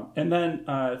 And then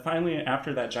finally,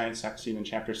 after that giant sex scene in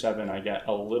chapter 7, I get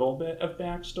a little bit of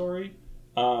backstory.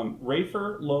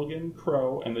 Rafer, Logan,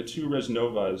 Crow, and the two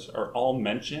Reznovas are all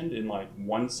mentioned in like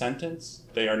one sentence.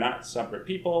 They are not separate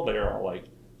people. They are all like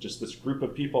just this group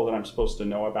of people that I'm supposed to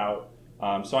know about.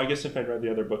 So I guess if I'd read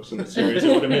the other books in the series,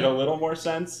 it would have made a little more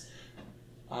sense.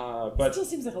 But it still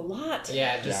seems like a lot.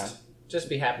 Yeah, just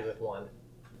be happy with one.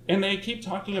 And they keep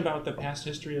talking about the past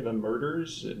history of the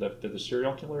murders that the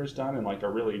serial killer has done in like a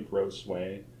really gross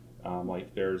way.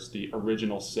 Like there's the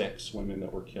original 6 women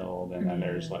that were killed, and then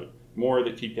there's like more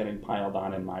that keep getting piled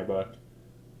on in my book.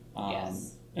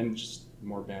 Yes. And just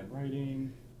more bad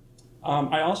writing.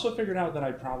 I also figured out that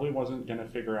I probably wasn't going to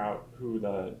figure out who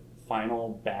the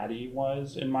final baddie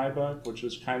was in my book, which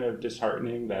was kind of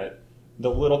disheartening that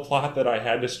the little plot that I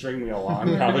had to string me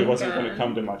along probably wasn't going to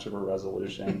come to much of a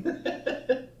resolution.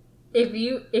 If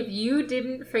you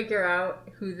didn't figure out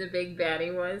who the big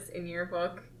baddie was in your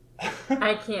book,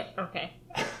 I can't. Okay.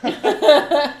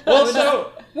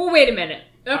 Well, wait a minute.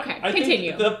 Okay, I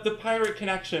continue. think the pirate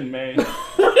connection may.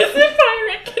 What is the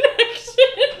pirate connection?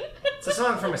 It's a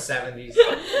song from the 70s.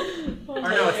 Or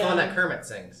no, it's the one that Kermit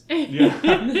sings. Yeah.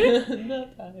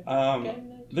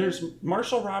 There's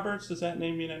Marshall Roberts. Does that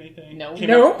name mean anything? No. Came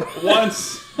Nope. up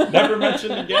once, never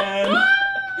mentioned again.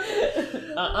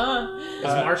 Is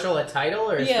Marshall a title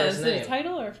or his Yeah, first is name? it a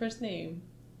title or a first name?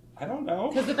 I don't know.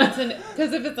 Because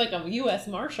if it's like a U.S.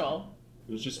 Marshal.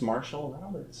 It was just Marshall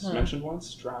Roberts. Huh. Mentioned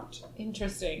once, dropped.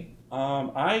 Interesting.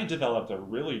 I developed a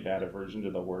really bad aversion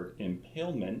to the word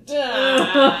impalement.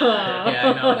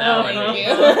 Yeah, no, that one. Thank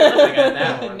you. I got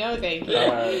that one. No, thank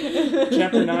you.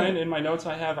 Chapter 9, in my notes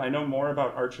I know more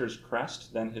about Archer's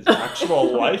crest than his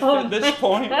actual life at this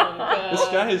point. God. This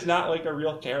guy is not like a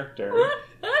real character.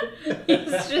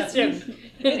 He's just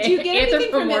Did you get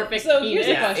anything from it? So here's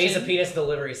the Yeah, question. Ace of Penis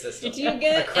delivery system. Did you A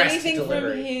get crest anything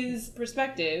delivery. from his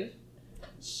perspective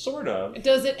Sort of.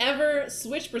 Does it ever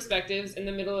switch perspectives in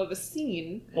the middle of a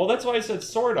scene? Well, that's why I said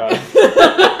sort of. It's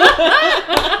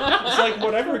like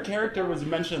whatever character was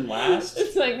mentioned last.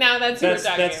 It's like, now that's who we're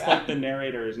talking That's about. like the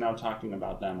narrator is now talking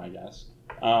about them, I guess.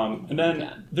 And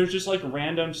then there's just like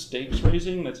random stakes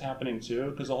raising that's happening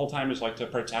too, because the whole time is like to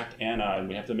protect Anna and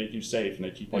we have to make you safe, and they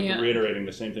keep like reiterating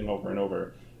the same thing over and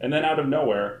over. And then out of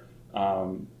nowhere,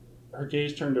 her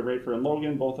gaze turned to Rafer and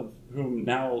Logan, both of whom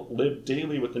now live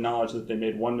daily with the knowledge that they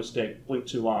made one mistake, blinked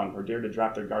too long, or dared to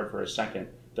drop their guard for a second,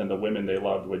 then the women they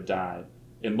loved would die.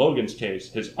 In Logan's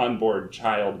case, his unborn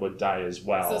child would die as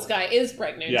well. So Skye is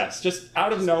pregnant. Yes, just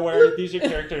out of nowhere. These are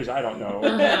characters I don't know.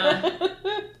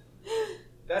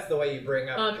 That's the way you bring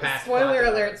up past Spoiler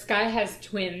plot. alert, Skye has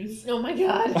twins. Oh my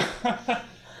god.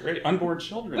 Great unborn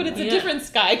children. But it's a different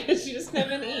Skye because she doesn't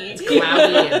have an E. It's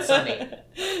cloudy and sunny.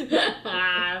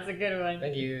 That's a good one.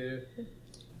 Thank you.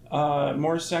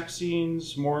 More sex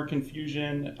scenes, more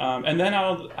confusion, and then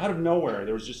out of nowhere,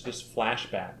 there was just this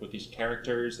flashback with these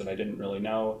characters that I didn't really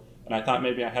know, and I thought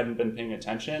maybe I hadn't been paying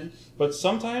attention. But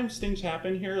sometimes things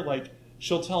happen here, like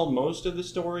she'll tell most of the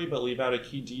story but leave out a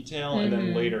key detail, and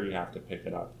then later you have to pick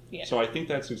it up. Yeah. So I think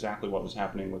that's exactly what was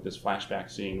happening with this flashback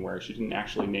scene, where she didn't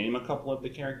actually name a couple of the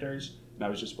characters, and I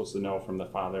was just supposed to know from the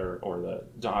father or the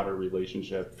daughter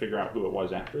relationship, figure out who it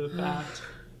was after the fact.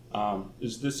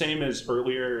 Is the same as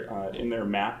earlier in their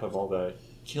map of all the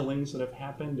killings that have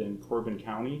happened in Corbin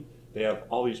County. They have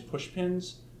all these push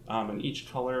pins, and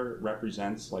each color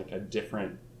represents like a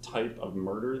different type of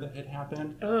murder that had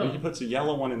happened. And he puts a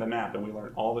yellow one in the map, and we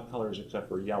learn all the colors except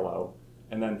for yellow.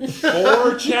 And then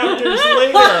 4 chapters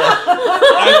later,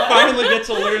 I finally get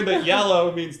to learn that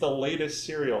yellow means the latest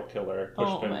serial killer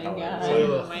pushpin color. God.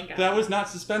 So Oh my god. that was not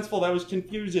suspenseful, that was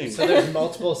confusing. So there's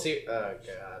multiple oh god.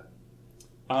 It's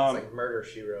Um, like Murder,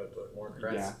 She Wrote, but more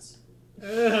crests.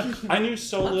 I knew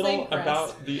so Let's say little crest.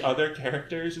 about the other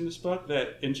characters in this book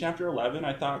that in chapter 11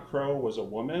 I thought Crow was a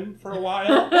woman for a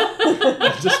while,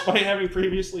 despite having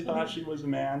previously thought she was a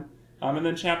man. And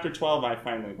then chapter 12 I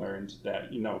finally learned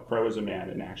that, Crow is a man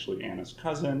and actually Anna's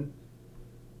cousin.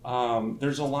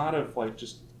 There's a lot of like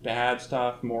just bad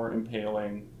stuff, more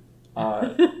impaling.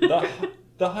 The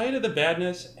height of the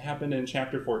badness happened in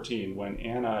chapter 14 when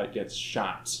Anna gets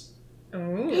shot.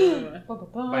 Ooh.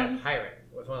 By a pirate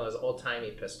with one of those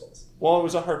old-timey pistols. Well, it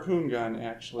was a harpoon gun,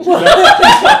 actually. No, it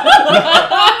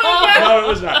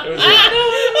was not. It was not.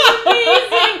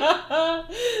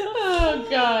 Oh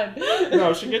god.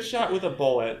 No, she gets shot with a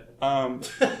bullet.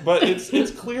 But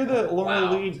it's clear that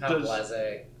Laura Lee how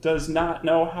blasé. does not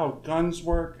know how guns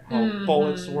work, how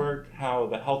bullets work, how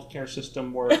the healthcare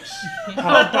system works,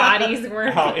 How bodies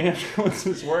work. how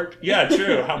ambulances work. Yeah,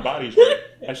 true. How bodies work.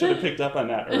 I should have picked up on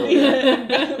that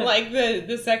earlier. Like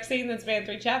the sex scene that spanned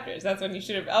 3 chapters. That's when you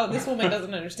should have. Oh, this woman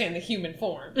doesn't understand the human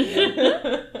form.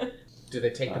 Do they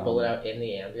take the bullet out in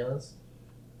the ambulance?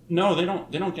 No, they don't.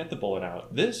 They don't get the bullet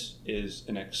out. This is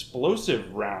an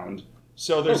explosive round,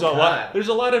 so there's Oh, a God. lot. There's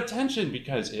a lot of tension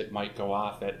because it might go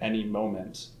off at any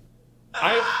moment.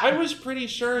 I was pretty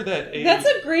sure that That's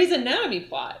a Grey's Anatomy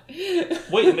plot.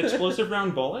 Wait, an explosive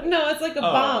round bullet? No, it's like a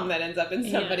bomb that ends up in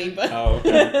somebody. Yeah. But Oh,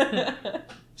 okay.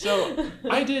 So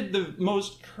I did the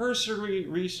most cursory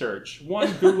research.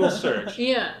 One Google search.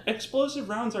 Yeah. Explosive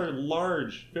rounds are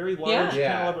large, very large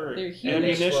Yeah. caliber They're huge. And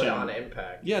they explode ammunition. on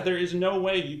impact. Yeah, there is no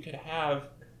way you could have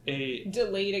a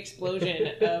delayed explosion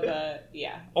of a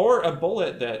or a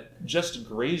bullet that just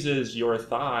grazes your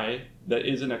thigh that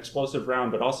is an explosive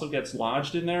round but also gets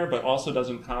lodged in there but also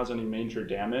doesn't cause any major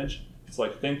damage. It's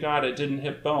like, thank God it didn't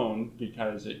hit bone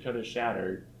because it could have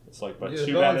shattered. It's like, but The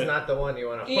too bad bone's it... not the one you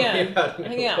want to worry about.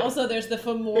 Yeah. Also, there's the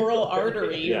femoral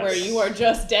artery Yes. where you are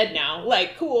just dead now.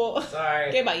 Like, cool. Sorry.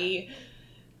 Okay, bye.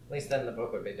 At least then the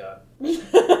book would be done.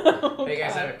 Oh, Hey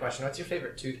guys, I God. have a question. What's your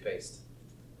favorite toothpaste?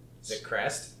 Is it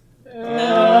Crest?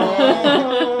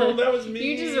 Oh, that was me.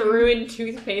 You just ruined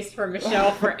toothpaste for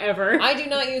Michelle forever. I do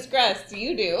not use Crest.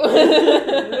 You do.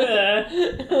 Not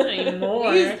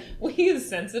anymore. We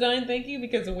use Sensodyne, thank you,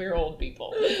 because we're old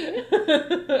people.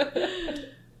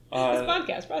 This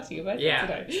podcast brought to you by Yeah.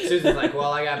 Sensodyne. Susan's like,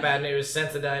 well, I got bad news.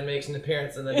 Sensodyne makes an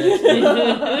appearance in the next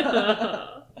one.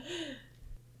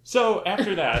 So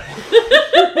after that,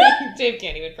 Dave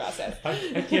can't even process.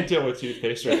 I can't deal with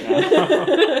toothpaste right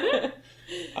now.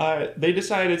 They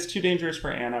decide it's too dangerous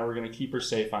for Anna. We're going to keep her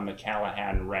safe on the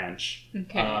Callahan Ranch.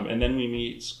 Okay. And then we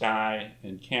meet Skye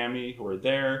and Cammy, who are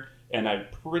there. And I'm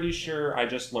pretty sure I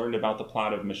just learned about the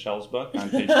plot of Michelle's book on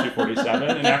page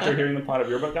 247. And after hearing the plot of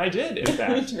your book, I did, in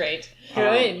fact. Great.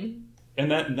 Good.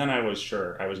 And then I was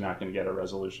sure I was not going to get a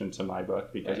resolution to my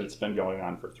book because Right. it's been going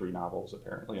on for 3 novels,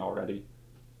 apparently, already.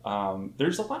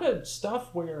 There's a lot of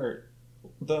stuff where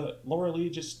the Laura Lee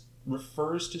just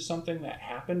refers to something that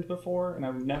happened before, and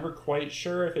I'm never quite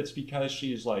sure if it's because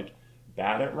she's like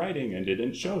bad at writing and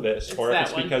didn't show this, or if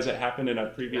it's because it happened in a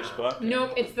previous book.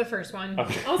 Nope, it's the first one.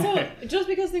 Okay. Also, just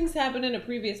because things happen in a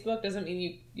previous book doesn't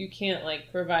mean you can't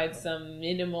like provide some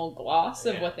minimal gloss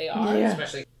of what they are. Yeah.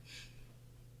 Especially.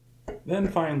 Then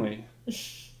finally,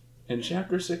 in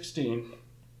chapter 16,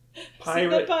 See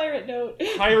the pirate note.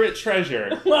 Pirate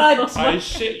treasure. What? I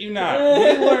shit you not.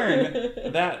 We learn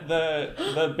that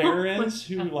the barons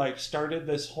who like started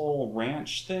this whole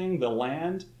ranch thing, the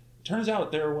land, turns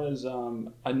out there was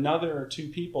another two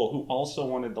people who also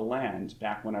wanted the land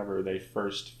back whenever they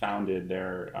first founded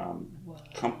their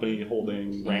company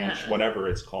holding ranch, whatever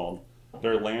it's called,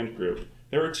 their land group.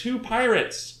 There were two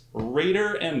pirates,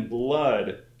 Raider and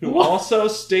Blood, who also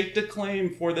staked a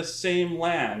claim for the same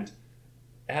land.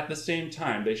 At the same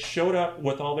time, they showed up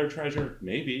with all their treasure.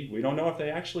 Maybe. We don't know if they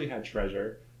actually had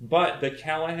treasure. But the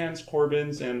Callahans,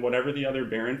 Corbins, and whatever the other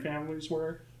Baron families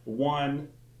were, won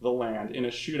the land in a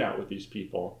shootout with these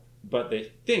people. But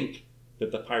they think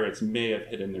that the pirates may have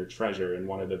hidden their treasure in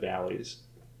one of the valleys.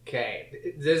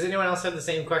 Okay. Does anyone else have the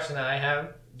same question that I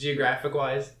have,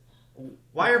 geographic-wise?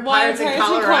 Why are pirates in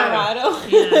Colorado?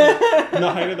 Yeah. In the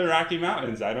height of the Rocky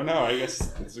Mountains. I don't know. I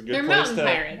guess it's a good They're place mountain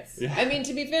pirates. Yeah. I mean,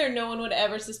 to be fair, no one would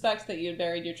ever suspect that you had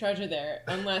buried your treasure there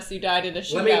unless you died in a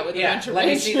shootout with a bunch of Let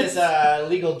me rangers. see this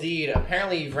legal deed.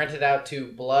 Apparently you've rented out to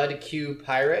Blood Q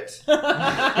Pirate.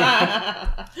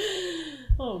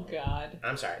 Oh, God.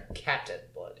 I'm sorry, Captain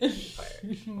Blood Q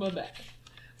Pirate. My bad.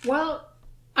 Well,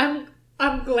 I'm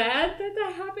glad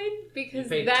that happened You because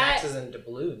paid taxes in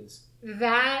doubloons.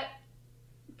 that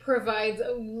provides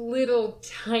a little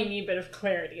tiny bit of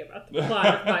clarity about the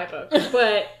plot of my book,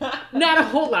 but not a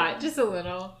whole lot, just a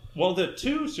little. Well, the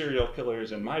two serial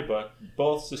killers in my book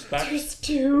both suspect... There's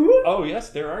two? Oh, yes,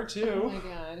 there are Oh, two. my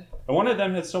God. And one of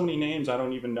them has so many names, I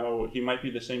don't even know. He might be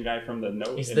the same guy from the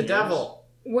note. He's in the yours. devil.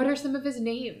 What are some of his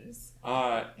names?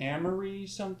 Amory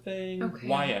something. Okay.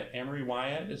 Wyatt. Amory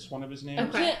Wyatt is one of his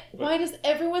names. Okay. Why does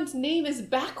everyone's name is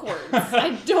backwards?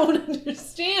 I don't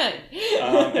understand.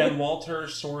 And Walter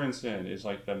Sorensen is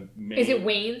like the main... Is it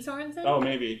Wayne Sorensen? Oh,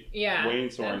 maybe. Yeah. Wayne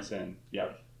Sorensen.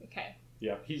 Yep. Okay.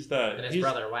 Yep. He's And his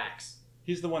brother Wax.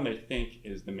 He's the one they think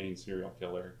is the main serial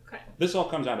killer. Okay. This all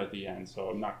comes out at the end, so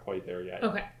I'm not quite there yet.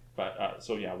 Okay. But,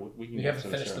 so yeah, we can You get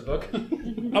haven't to finished the serial book?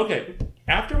 killer. Okay.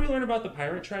 After we learn about the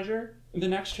pirate treasure, in the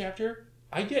next chapter,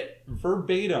 I get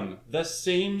verbatim the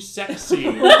same sex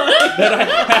scene that I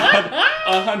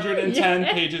had 110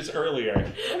 pages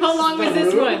earlier. How long was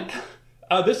this one?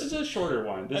 This is a shorter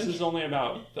one. This is only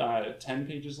about 10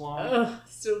 pages long. Ugh,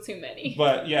 still too many.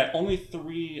 But yeah, only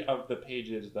 3 of the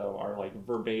pages though are like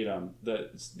verbatim, the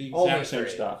Only exact same 3.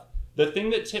 stuff. The thing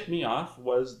that tipped me off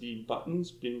was the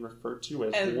buttons being referred to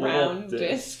as And little round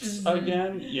discs discs.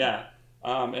 again. Yeah,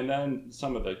 and then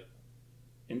some of the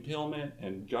impalement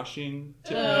and gushing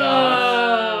tipped me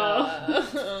off.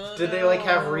 Did they, like,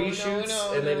 have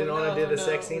reshoots and they didn't want to do the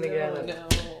sex scene again? No.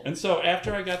 And so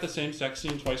after I got the same sex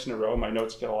scene twice in a row, my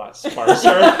notes get a lot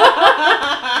sparser.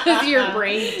 Because your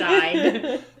brain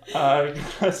died.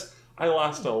 Because I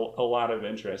lost a lot of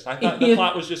interest. I thought the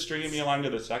plot was just stringing me along to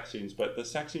the sex scenes, but the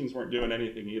sex scenes weren't doing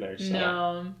anything either.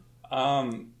 So.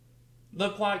 No. The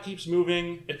plot keeps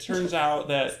moving. It turns out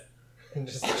that...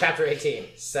 Just chapter 18,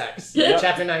 sex. Yep.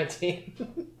 Chapter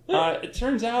 19. It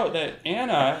turns out that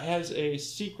Anna has a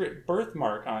secret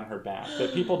birthmark on her back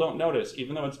that people don't notice,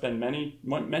 even though it's been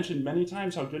mentioned many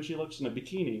times how good she looks in a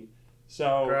bikini.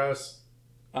 So, Gross.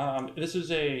 this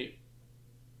is a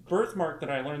birthmark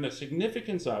that I learned the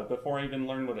significance of before I even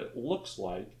learned what it looks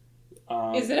like.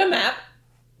 Is it a map?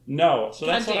 No, so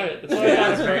that's what I I was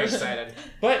thought. very excited.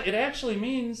 But it actually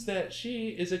means that she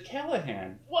is a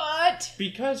Callahan. What?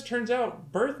 Because turns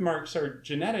out birthmarks are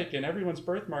genetic and everyone's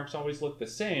birthmarks always look the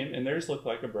same and theirs look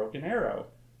like a broken arrow.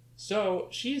 So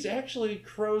she's actually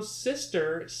Crow's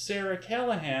sister, Sarah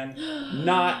Callahan,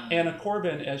 not Anna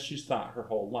Corbin as she's thought her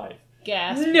whole life.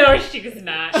 Gasp. No, she was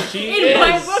not. She In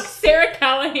my is. book, Sarah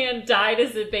Callahan died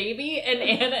as a baby, and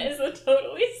Anna is a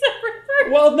totally separate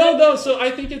person. Well, no, so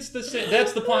I think it's the same.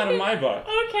 That's the plot of my book.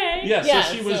 Okay. Yeah, Yeah,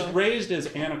 so she was so- raised as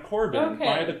Anna Corbin Okay.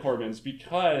 by the Corbins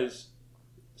because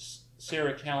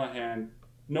Sarah Callahan...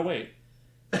 No, wait.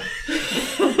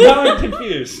 Now I'm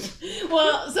confused.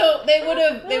 Well, so they would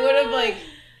have like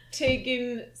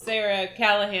taken Sarah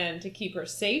Callahan to keep her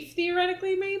safe,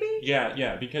 theoretically, maybe.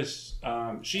 Yeah, because she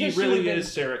 'Cause she really would've been-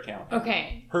 is Sarah Callahan.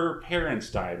 Okay. Her parents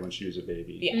died when she was a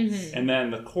baby. Yes. Mhm. And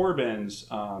then the Corbins,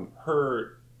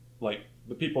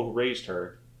 the people who raised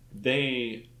her,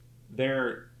 they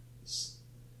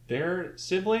their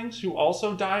siblings, who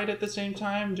also died at the same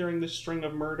time during this string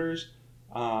of murders,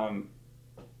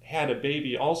 had a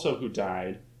baby also who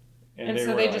died. And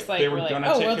so they just they were were gonna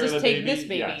like, oh, take we'll care just of the take baby. this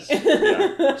baby. Yes.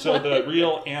 Yeah. So the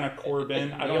real Anna Corbin.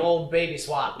 The old baby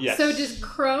swap. Yes. So does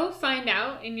Crow find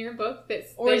out in your book that,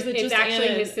 Or is it it's just actually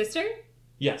Anna? his sister?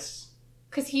 Yes.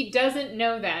 Because he doesn't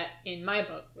know that in my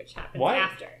book, which happens What?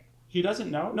 after. He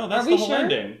doesn't know? No, that's Are we the whole sure?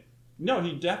 ending. No,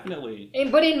 he definitely...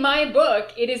 But in my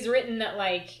book, it is written that,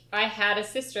 like, I had a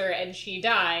sister and she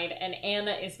died, and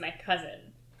Anna is my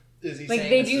cousin. Is he Like,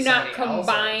 saying they this do to not somebody else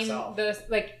or combine himself? those,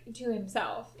 like, to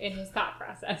himself in his thought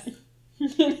process.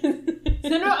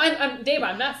 No, I'm Dave,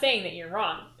 I'm not saying that you're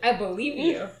wrong. I believe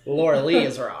you. Laura Lee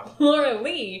is wrong. Laura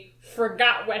Lee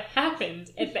forgot what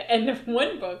happened at the end of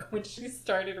one book when she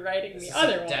started writing This the is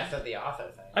other a one. death of the author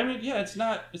thing. I mean, yeah, it's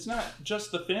not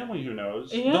just the family who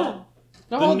knows. Yeah.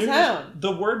 The whole town.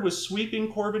 The word was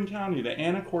sweeping Corbin County that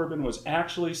Anna Corbin was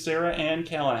actually Sarah Ann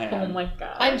Callahan. Oh my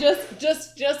god. I'm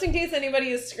just in case anybody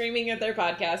is screaming at their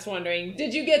podcast wondering,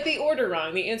 did you get the order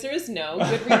wrong? The answer is no.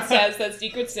 Goodreads says that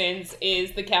Secret Sins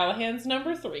is the Callahan's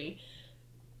number 3.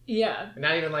 Yeah.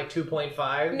 Not even like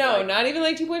 2.5? No, Like, not even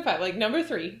like 2.5, like number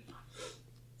 3.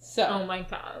 So, Oh my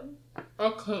god. I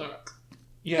can't.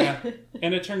 Yeah,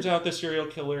 and it turns out the serial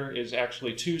killer is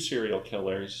actually 2 serial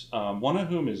killers, one of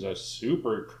whom is a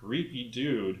super creepy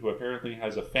dude who apparently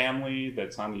has a family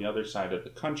that's on the other side of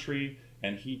the country,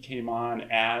 and he came on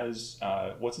as,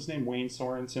 what's his name, Wayne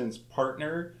Sorensen's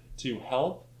partner to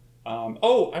help.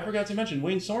 I forgot to mention,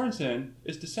 Wayne Sorensen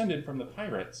is descended from the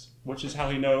pirates, which is how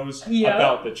he knows Yeah.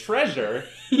 about the treasure,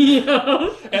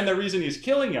 Yeah. and the reason he's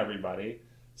killing everybody,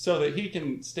 so that he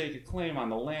can stake a claim on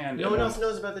the land. no and one then- else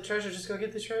knows about the treasure. Just go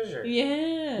get the treasure.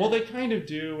 yeah. Well, they kind of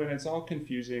do, and it's all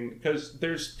confusing because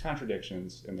there's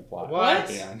contradictions in the plot What? at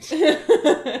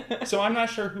the end. So I'm not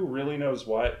sure who really knows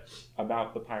what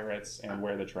about the pirates and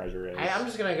where the treasure is. I'm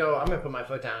just going to put my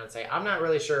foot down and say I'm not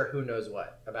really sure who knows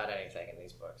what about anything in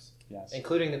these books, Yes.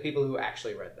 including the people who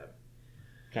actually read them.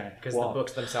 Okay. Because Well, the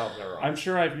books themselves are wrong. I'm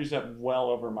sure I've used up well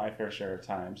over my fair share of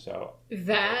time, so I can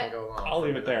That go on I'll for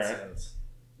leave it there. sentence.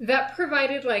 that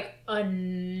provided like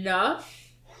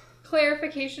enough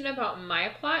clarification about my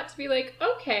plot to be like,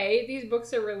 okay, these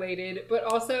books are related, but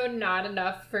also not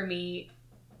enough for me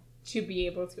to be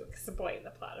able to explain the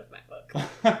plot of my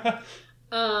book.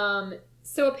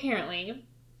 So apparently,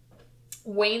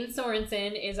 Wayne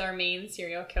Sorensen is our main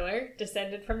serial killer,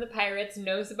 descended from the pirates,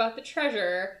 knows about the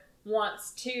treasure,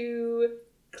 wants to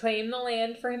claim the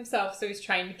land for himself, so he's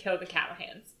trying to kill the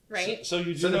Callahans, right? So you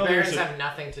do So the know Barons there's a, have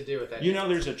nothing to do with it. you know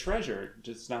there's a treasure,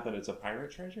 just not that it's a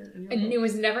pirate treasure in your And book? it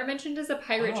was never mentioned as a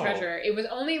pirate Oh. treasure. It was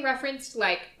only referenced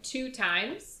like 2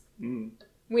 times. Mm.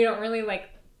 We don't really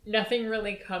nothing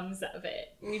really comes of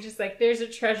it. We just there's a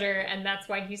treasure and that's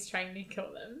why he's trying to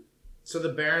kill them. So the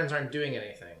Barons aren't doing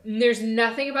anything. And there's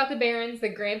nothing about the Barons. The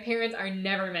grandparents are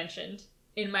never mentioned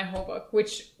in my whole book,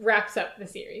 which wraps up the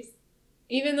series.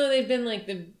 Even though they've been like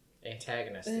the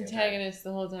Antagonists. antagonists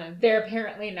the whole time. They're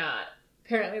apparently not.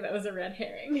 Apparently that was a red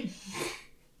herring.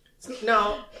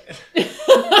 No,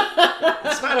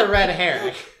 it's not a red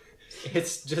herring.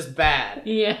 It's just bad.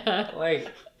 Yeah. Like,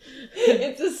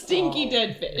 It's a stinky Oh.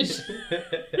 dead fish.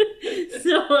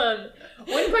 So,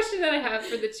 one question that I have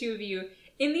for the two of you.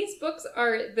 In these books,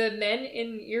 are the men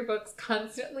in your books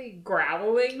constantly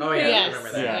growling? oh yeah, Yes. I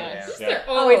remember that. Yes. Yeah. They're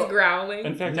always Oh. growling.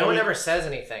 In fact, No I one was- ever says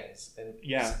anything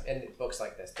Yeah. in books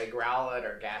like this. They growl it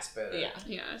or gasp it or Yeah.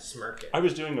 Yeah. smirk it. I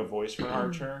was doing a voice for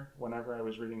Archer whenever I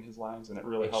was reading his lines, and it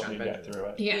really Like helped Sean me get Benjamin. through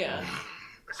it. Yeah. Yeah.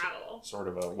 Growl. Sort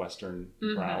of a Western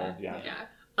Mhm. growl, yeah. Yeah.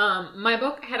 My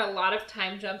book had a lot of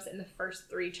time jumps in the first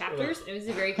 3 chapters. It was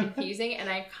very confusing, and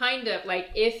I kind of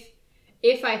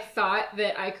if I thought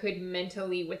that I could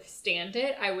mentally withstand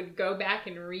it, I would go back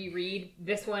and reread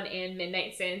this one and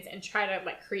Midnight Sins and try to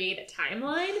create a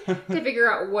timeline to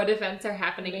figure out what events are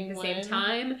happening at the same When?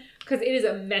 time, because it is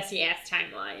a messy ass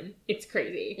timeline. It's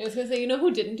crazy. I was gonna say, you know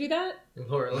who didn't do that?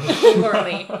 Laura Lee. Laura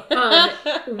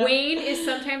Lee. Wayne is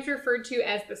sometimes referred to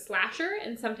as the slasher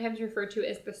and sometimes referred to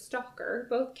as the stalker,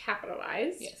 both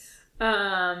capitalized. Yes.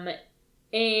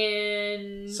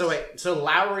 And So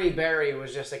Lowry Berry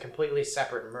was just a completely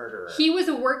separate murderer. he was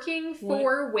working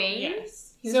for Wayne.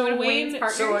 Yes. He was So one of Wayne- Wayne's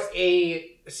partners. So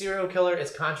a serial killer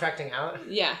is contracting out?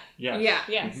 Yeah. Yeah. Yeah.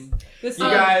 Yes. Mhm. This You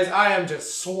guys, I am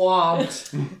just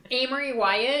swamped. Amory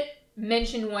Wyatt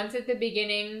mentioned once at the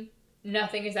beginning,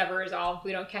 nothing is ever resolved.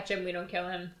 We don't catch him. We don't kill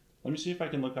him. Let me see if I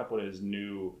can look up what his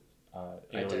new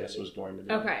alias Identity. was going to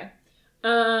be. Okay.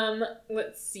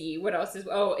 Let's see. What else is...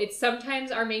 Oh, it's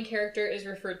sometimes our main character is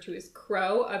referred to as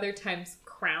Crow, other times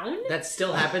Crown. That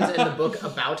still happens in the book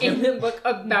about him? In the book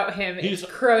about him, it's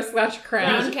Crow/Crown.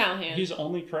 Crown Callahan. He's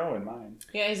only Crow in mine.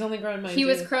 Yeah, he's only grown mine. He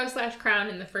was Crow/Crown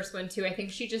in the first one, too. I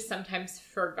think she just sometimes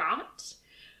forgot.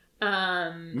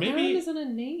 Maybe Crown isn't a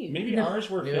name. Maybe No. ours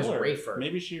were It was filler. Rayford.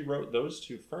 Maybe she wrote those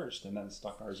two first and then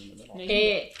stuck ours in the middle.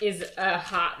 It is a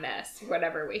hot mess,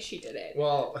 whatever way she did it.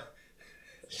 Well,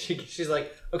 she's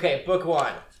like, okay, book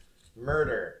 1,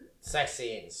 murder, sex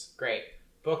scenes, great.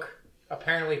 Book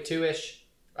apparently 2-ish,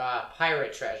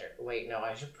 pirate treasure. Wait, no,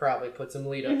 I should probably put some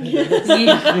lead up in this.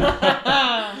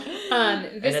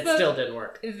 And it still didn't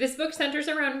work. This book centers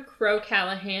around Crow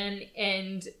Callahan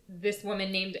and this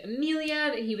woman named Amelia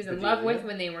that he was in love with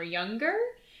when they were younger.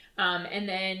 And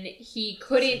then he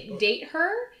couldn't date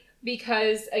her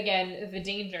because, again, the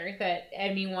danger that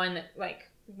anyone that,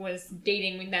 was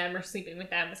dating with them or sleeping with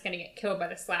them was going to get killed by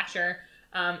the slasher,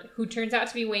 who turns out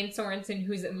to be Wayne Sorensen,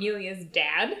 who's Amelia's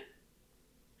dad.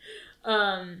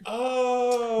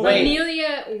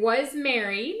 Amelia was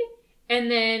married,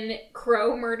 and then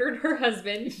Crow murdered her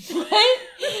husband.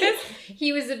 What?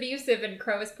 He was abusive, and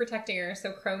Crow was protecting her,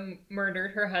 so Crow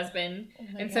murdered her husband.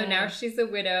 So now she's a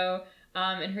widow,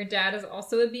 and her dad is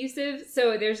also abusive.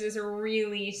 So there's this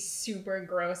really super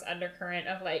gross undercurrent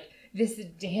of, this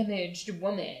damaged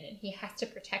woman, and he has to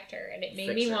protect her, and it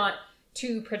made me want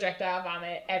to projectile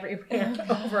vomit everywhere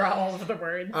over all of the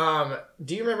words.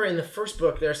 Do you remember in the first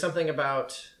book there's something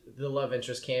about the love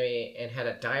interest Cammy and had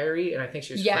a diary, and I think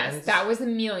she was friends? Yes, that was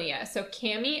Amelia. So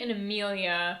Cammy and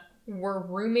Amelia were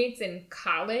roommates in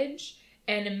college,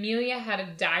 and Amelia had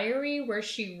a diary where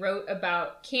she wrote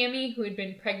about Cammy, who had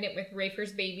been pregnant with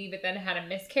Rafer's baby but then had a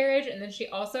miscarriage, and then she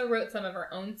also wrote some of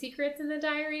her own secrets in the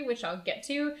diary, which I'll get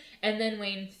to, and then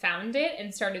Wayne found it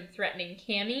and started threatening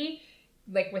Cammy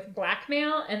with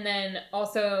blackmail, and then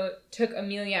also took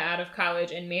Amelia out of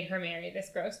college and made her marry this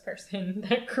gross person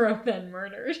that Crow then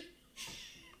murdered.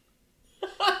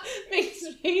 Makes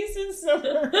faces so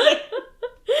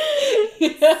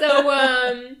So,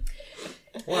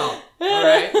 well,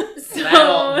 alright. So,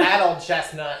 that old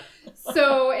chestnut.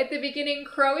 So, at the beginning,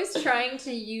 Crow is trying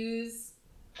to use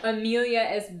Amelia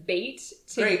as bait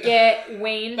to get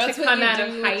Wayne to come out of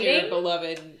hiding. Your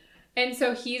beloved. And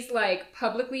so he's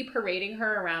publicly parading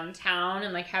her around town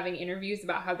and having interviews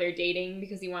about how they're dating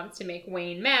because he wants to make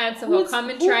Wayne mad. So he'll come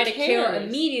and try to kill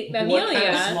Amelia. What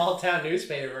kind of small town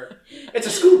newspaper? It's a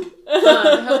scoop.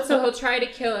 So he'll try to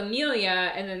kill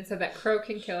Amelia, and then so that Crow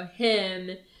can kill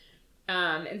him.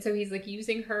 And so he's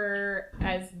using her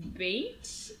as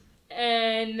bait.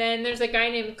 And then there's a guy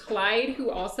named Clyde who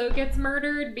also gets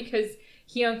murdered because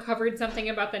he uncovered something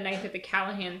about the night that the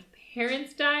Callahan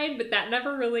parents died, but that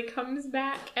never really comes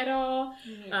back at all.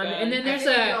 And then there's we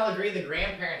can all agree the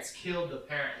grandparents killed the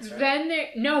parents,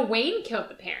 right? No, Wayne killed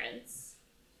the parents.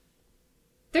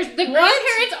 The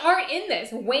grandparents aren't in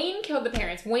this. Wayne killed the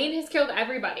parents. Wayne has killed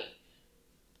everybody.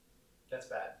 That's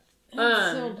bad.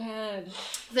 That's so bad.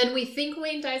 Then we think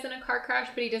Wayne dies in a car crash,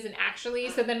 but he doesn't actually,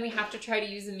 so then we have to try to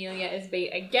use Amelia as bait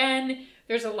again.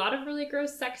 There's a lot of really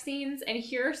gross sex scenes, and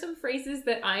here are some phrases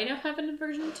that I now have an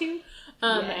aversion to.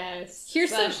 Yes.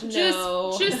 Here's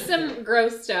just some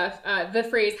gross stuff. The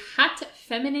phrase "hot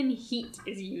feminine heat"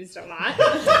 is used a lot.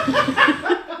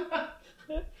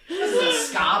 This is a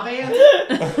ska band?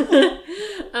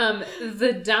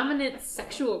 The dominant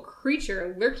sexual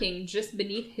creature lurking just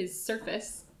beneath his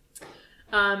surface.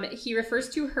 He refers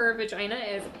to her vagina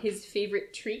as his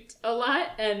favorite treat a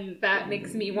lot, and that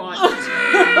makes me want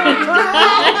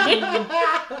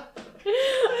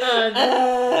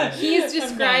he is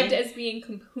described as being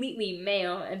completely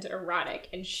male and erotic,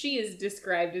 and she is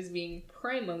described as being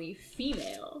primally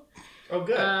female. Oh,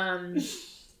 good.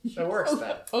 That works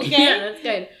then. Okay. Yeah, that's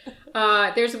good.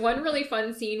 There's one really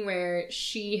fun scene where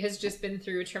she has just been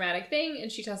through a traumatic thing,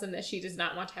 and she tells him that she does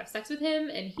not want to have sex with him,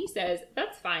 and he says,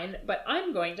 "That's fine, but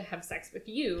I'm going to have sex with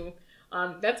you."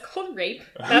 That's called rape.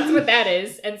 That's what that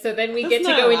is. And so then we get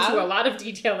to go into a lot of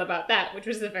detail about that, which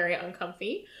was very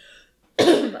uncomfy.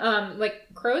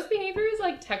 Crow's behavior is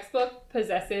textbook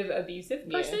possessive, abusive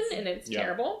person, and it's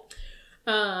terrible.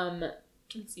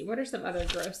 Let's see, what are some other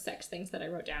gross sex things that I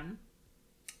wrote down?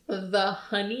 The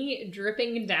honey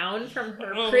dripping down from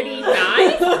her pretty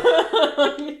thighs.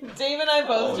 Dave and I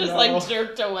both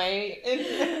jerked away.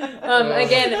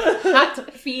 Again,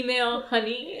 hot female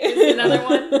honey is another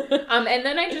one. And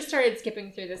then I just started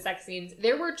skipping through the sex scenes.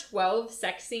 There were 12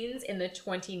 sex scenes in the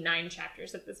 29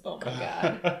 chapters of this book. Oh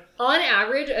my god. On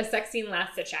average, a sex scene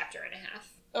lasts a chapter and a half.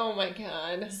 Oh my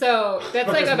god. So that's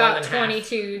But like it's more about than half.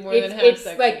 22. More than half It's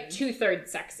sex like scenes. 2/3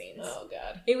 sex scenes. Oh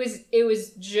god. It was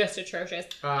just atrocious.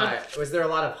 Was there a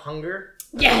lot of hunger?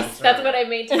 Yes, that's what I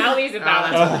made tallies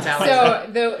about. that's what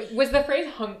the tallies So was the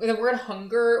phrase the word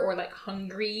hunger or like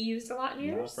hungry used a lot in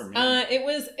Not yours? for me. It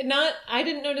was not. I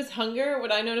didn't notice hunger.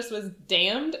 What I noticed was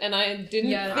damned, and I didn't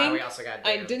Yeah. think. we also got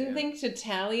I damned, didn't too. think to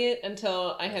tally it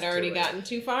until I had It's already too late. gotten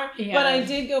too far. Yeah. But I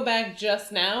did go back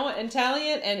just now and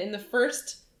tally it, and in the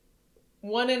first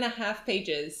 1.5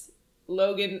 pages,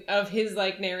 Logan of his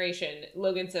like narration,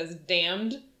 Logan says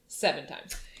 "damned" 7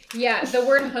 times. Yeah, the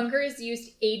word hunger is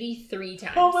used 83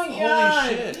 times. god!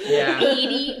 Holy shit. Yeah.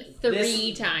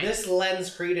 83 times. This lends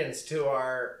credence to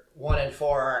our 1 and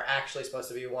 4 are actually supposed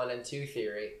to be 1 and 2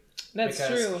 theory. That's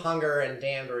because true. hunger and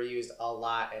damned were used a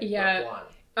lot in Yeah. book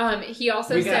 1. He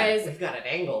also We've says got an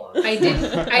angle on I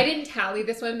this. didn't tally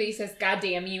this one, but he says, "God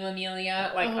damn you,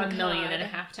 Amelia," like Oh, 1.5 million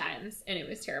God. times, and it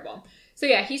was terrible. So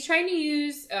yeah, he's trying to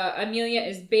use Amelia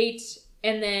as bait,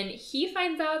 and then he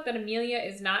finds out that Amelia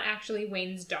is not actually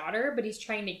Wayne's daughter, but he's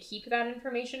trying to keep that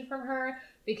information from her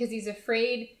because he's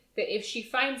afraid that if she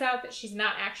finds out that she's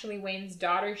not actually Wayne's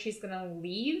daughter, she's gonna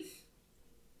leave.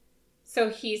 So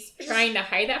he's trying to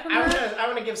hide that from her. I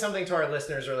want to give something to our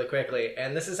listeners really quickly,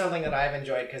 and this is something that I've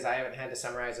enjoyed because I haven't had to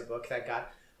summarize a book, thank God.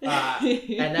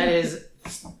 And that is,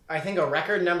 I think, a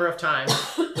record number of times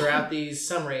throughout these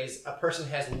summaries, a person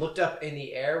has looked up in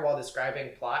the air while describing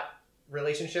plot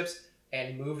relationships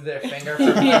and moved their finger from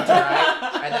left to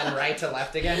right and then right to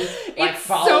left again, like It's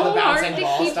follow so the bouncing hard to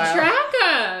ball keep style. track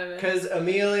of. Because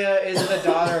Amelia is the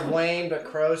daughter of Wayne, but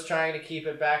Crow's trying to keep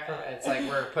it back from. It's like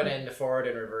we're put into forward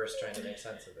and reverse, trying to make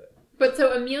sense of it. But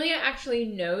so Amelia actually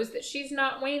knows that she's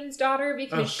not Wayne's daughter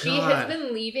because Oh, she God. has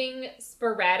been leaving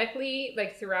sporadically,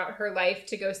 like throughout her life,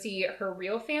 to go see her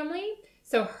real family.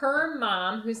 So her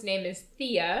mom, whose name is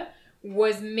Thea,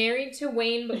 was married to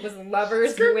Wayne, but was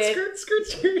lovers with was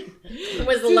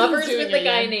Susan's lovers doing with a it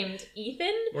guy again. named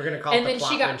Ethan. We're gonna call And it the then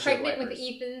plot she got windshield pregnant with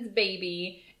wipers. Ethan's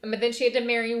baby, but then she had to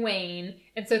marry Wayne,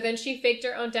 and so then she faked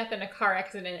her own death in a car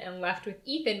accident and left with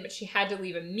Ethan, but she had to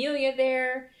leave Amelia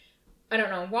there. I don't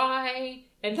know why.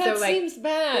 And That so like seems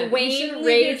bad. You Wayne shouldn't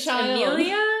leave your raised child.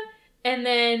 Amelia, and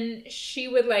then she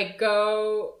would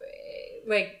go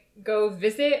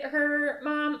visit her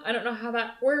mom. I don't know how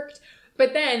that worked.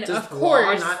 But then, Does of law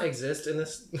course, not exist in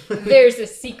this? there's a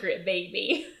secret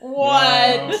baby.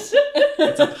 What?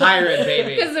 It's a pirate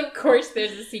baby. Because of course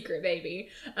there's a secret baby.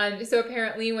 So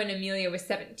apparently when Amelia was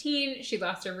 17, she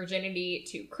lost her virginity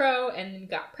to Crow and then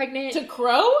got pregnant. To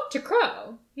Crow? To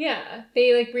Crow. Yeah.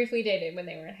 They briefly dated when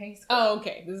they were in high school. Oh,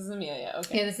 okay. This is Amelia.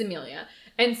 Okay. Yeah, this is Amelia.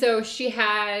 And so she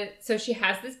has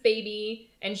this baby,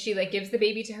 and she gives the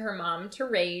baby to her mom to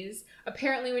raise.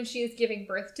 Apparently when she is giving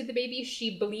birth to the baby,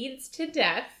 she bleeds to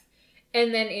death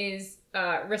and then is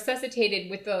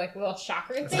resuscitated with the little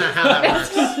shocker thing. That's not how that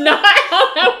That's works. not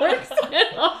how that works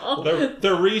at all.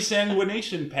 The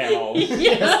resanguination panel.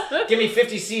 Yeah. Give me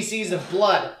 50 cc's of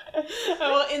blood.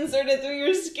 I will insert it through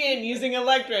your skin using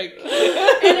electric. And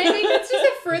I think that's just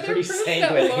a further Pretty proof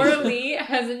sanguine. that Laura Lee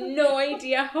has no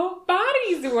idea how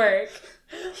bodies work.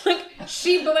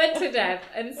 She bled to death,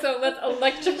 and so let's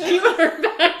electrocute her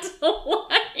back to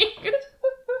life.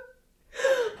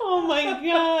 Oh my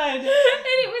god. And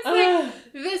it was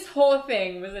this whole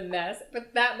thing was a mess.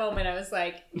 But that moment I was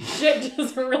like, shit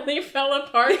just really fell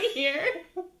apart here.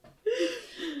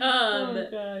 Oh my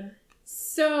god.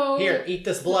 So Here, eat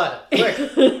this blood. Quick.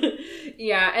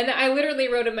 yeah, and I literally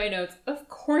wrote in my notes, of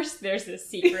course there's a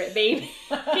secret baby.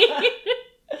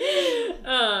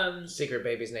 Secret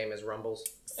baby's name is Rumbles.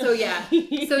 So yeah.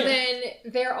 So then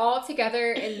they're all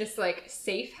together in this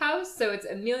safe house. So it's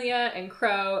Amelia and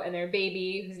Crow and their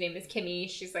baby, whose name is Kimmy.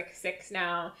 She's 6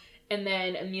 now. And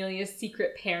then Amelia's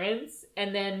secret parents.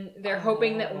 And then they're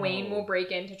hoping that Wayne will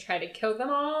break in to try to kill them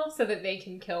all so that they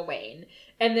can kill Wayne.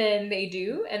 And then they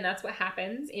do, and that's what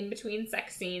happens in between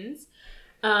sex scenes.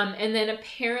 And then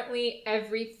apparently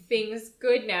everything's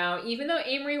good now, even though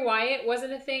Amory Wyatt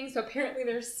wasn't a thing. So apparently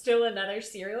there's still another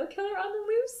serial killer on the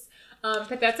loose.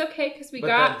 But that's okay because we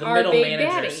got the our middle big manager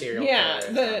daddy. serial Yeah,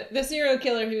 killer. the serial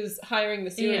killer who's hiring the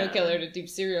serial Yeah. killer to do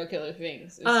serial killer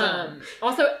things. is dumb.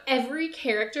 Also, every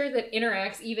character that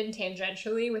interacts even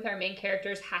tangentially with our main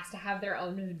characters has to have their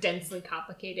own densely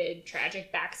complicated,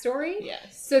 tragic backstory.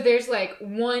 Yes. So there's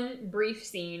one brief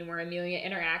scene where Amelia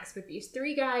interacts with these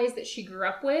 3 guys that she grew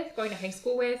up with, going to high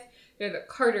school with. They're the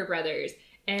Carter brothers.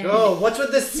 And Oh, what's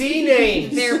with the C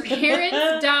names? their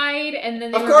parents died, and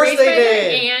then they Of were course raised they by their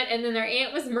did. aunt, and then their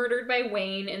aunt was murdered by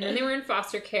Wayne, and then they were in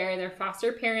foster care. Their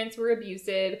foster parents were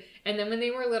abusive, and then when they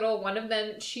were little, one of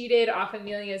them cheated off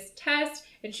Amelia's test,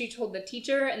 and she told the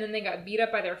teacher, and then they got beat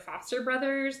up by their foster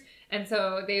brothers, and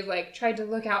so they've like tried to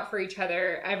look out for each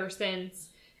other ever since.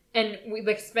 And we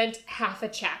like spent half a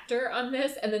chapter on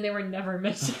this, and then they were never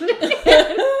mentioned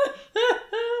again.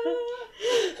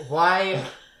 Why?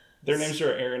 Their names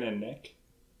are Aaron and Nick.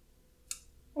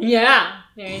 Yeah,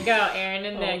 there you go, Aaron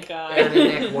and Oh, Nick. God. Aaron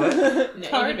and Nick, what? No,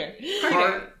 Carter.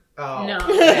 Carter. Oh. No.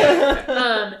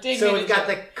 Okay. Dig So me we've to got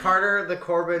jail. the Carter, the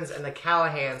Corbins, and the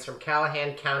Callahans from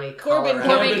Callahan County, Corbin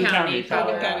Colorado. Corbin County,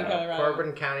 County, Colorado.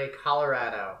 Corbin County,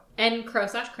 Colorado. And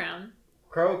Crow/Crown.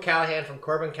 Crow Callahan from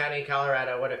Corbin County,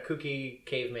 Colorado. What a kooky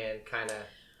caveman kind of.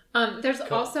 There's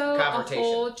also a confrontation.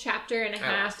 whole chapter and a I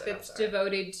half lost it, I'm that's sorry.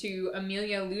 devoted to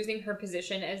Amelia losing her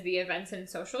position as the events and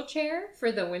social chair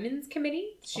for the women's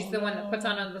committee. She's the one that puts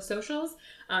on all the socials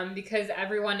because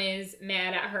everyone is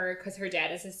mad at her because her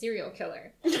dad is a serial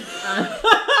killer.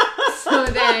 So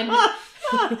then...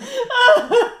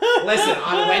 Listen,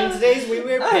 on Wednesdays we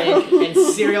wear pink, and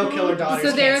serial killer daughters.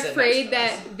 So they're can't sit afraid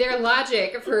next to us. that their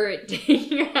logic for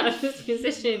taking her out of this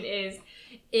position is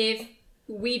if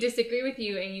we disagree with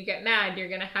you and you get mad, you're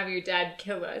going to have your dad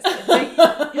kill us. It's like,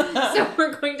 so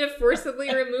we're going to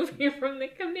forcibly remove you from the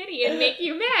committee and make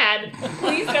you mad.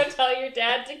 Please don't tell your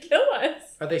dad to kill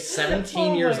us. Are they 17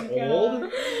 Oh years my God. old?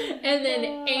 And then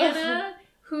Anna,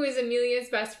 who is Amelia's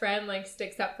best friend, like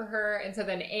sticks up for her. And so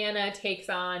then Anna takes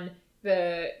on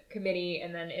the committee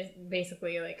and then is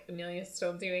basically like Amelia's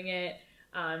still doing it.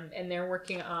 And they're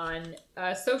working on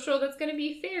a social that's going to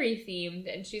be fairy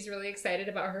themed, and she's really excited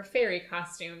about her fairy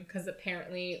costume because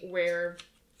apparently we're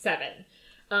 7.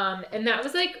 And that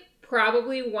was like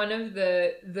probably one of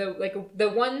the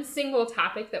one single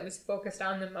topic that was focused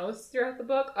on the most throughout the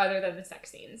book, other than the sex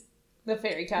scenes, The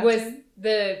fairy costume. was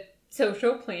the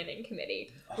social planning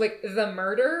committee. Like the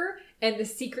murder and the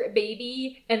secret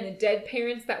baby and the dead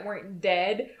parents that weren't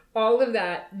dead. All of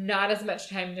that, not as much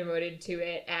time devoted to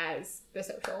it as the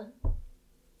social.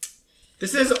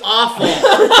 This is awful.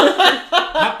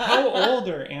 How old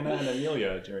are Anna and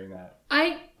Amelia during that?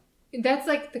 That's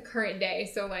like the current day,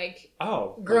 so like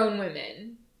Oh. grown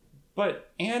women.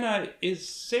 But Anna is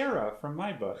Sarah from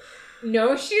my book.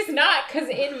 No, she's not, because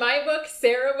in my book,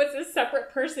 Sarah was a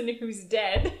separate person who's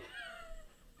dead.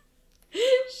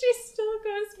 She still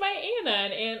goes by Anna,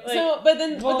 and like, So, but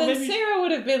then maybe- Sarah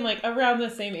would have been like around the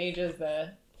same age as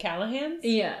the Callahans.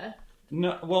 yeah.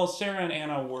 No, well, Sarah and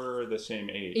Anna were the same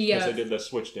age because Yes. they did the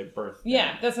switched at birth thing.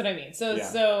 Yeah, that's what I mean. So, Yeah.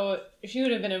 so she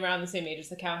would have been around the same age as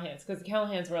the Callahans because the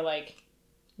Callahans were like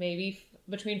maybe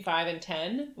between 5 and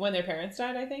 10 when their parents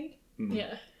died. I think. Mhm.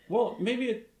 Yeah. Well, maybe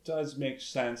it does make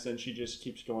sense, and she just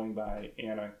keeps going by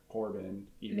Anna Corbin,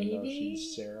 even though Maybe.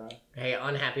 she's Sarah. Hey,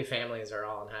 unhappy families are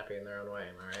all unhappy in their own way,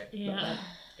 am I right? Yeah.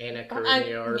 Anna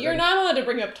Karenina Urban. You're not allowed to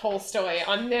bring up Tolstoy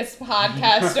on this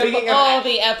podcast of Speaking of- all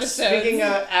the episodes. Speaking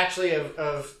of, actually,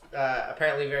 of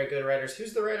apparently very good writers,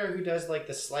 who's the writer who does, like,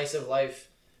 the slice of life?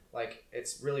 Like,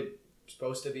 it's really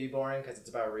supposed to be boring because it's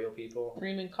about real people.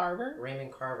 Raymond Carver.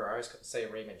 Raymond Carver. I always say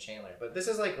Raymond Chandler. But this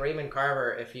is like Raymond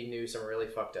Carver if he knew some really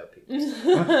fucked up people.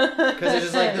 Because Because it's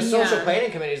just like the social Yeah.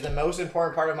 planning committee is the most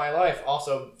important part of my life.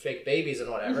 Also, fake babies and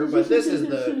whatever. But this is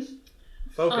the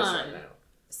focus right now.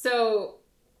 So,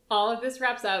 all of this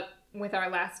wraps up with our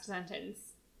last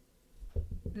sentence.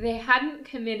 They hadn't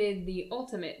committed the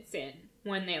ultimate sin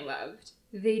when they loved.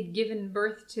 They'd given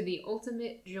birth to the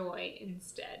ultimate joy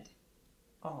instead.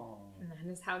 Oh. And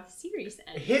that is how the series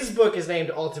ends. His book is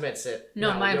named Ultimate Sin.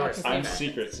 No, my book yours. is I'm Favorite.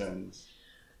 Secret Sins.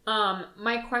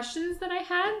 My questions that I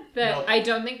had that No. I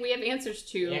don't think we have answers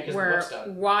to Yeah, 'cause the were, book's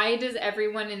done. why does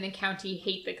everyone in the county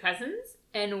hate the cousins?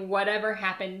 And whatever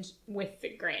happened with the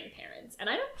grandparents? And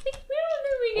I don't think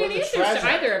we Or get the answers treasure. to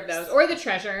either of those. Or the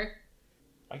treasure.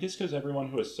 I guess because everyone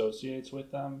who associates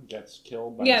with them gets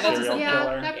killed by Yeah, a that's serial just-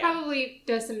 killer. That Yeah. probably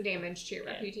does some damage to your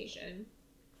Yeah. reputation.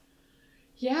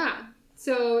 Yeah.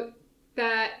 So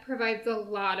that provides a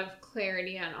lot of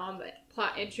clarity on all the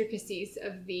plot intricacies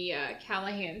of the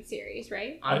Callahan series,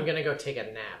 right? I'm going to go take a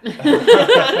nap.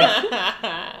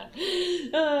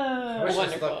 I wish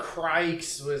Wonderful. the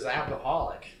Crikes was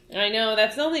alcoholic. I know,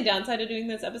 that's the only downside of doing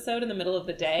this episode in the middle of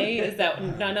the day is that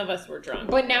none of us were drunk.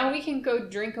 But now we can go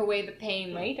drink away the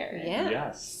pain later. Yeah.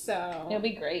 Yes. So It'll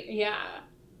be great. yeah.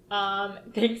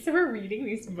 Thanks for reading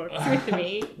these books with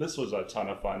me. This was a ton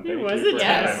of fun. It Thank was you a for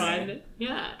ton of having me. fun.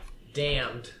 Yeah.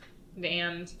 Damned.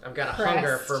 Damned. I've got a Pressed.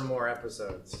 hunger for more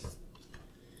episodes.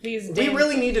 These We damn-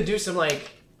 really need to do some,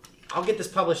 like, I'll get this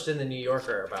published in the New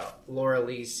Yorker about Laura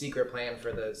Lee's secret plan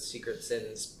for the Secret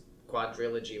Sins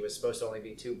quadrilogy was supposed to only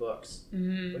be 2 books.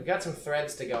 Mm-hmm. We've got some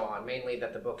threads to go on, mainly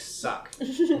that the books suck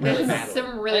really badly.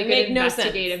 Some really Like, good make no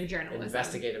investigative journalism.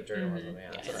 Investigative journalism,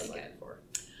 yeah, that's Yeah, what I I'm like looking for.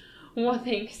 Well,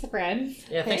 thanks, friends.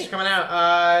 Yeah, thanks for coming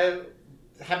out.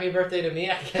 Happy birthday to me,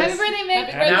 I guess. Happy birthday, Mick.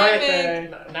 Happy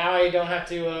birthday. Now I don't have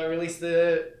to release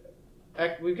the...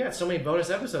 We've got so many bonus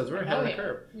episodes. We're ahead of the yeah.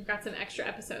 curve. We've got some extra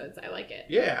episodes. I like it.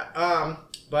 Yeah,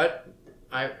 but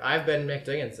I've been Mick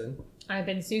Dickinson. I've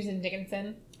been Susan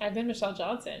Dickinson. I've been Michelle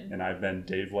Johnson. And I've been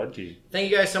Dave Ludke.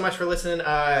 Thank you guys so much for listening.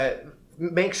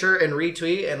 Make sure and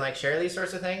retweet and share these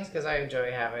sorts of things because I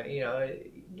enjoy having,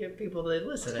 get people to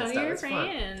listen Tell and stuff. your It's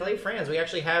friends. fun. Tell your friends. We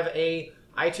actually have a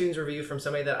iTunes review from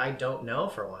somebody that I don't know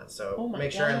for once. So Oh my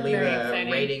make sure and God. leave Very a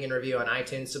exciting. rating and review on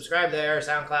iTunes. Subscribe there.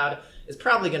 SoundCloud is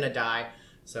probably going to die.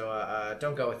 So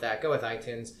don't go with that. Go with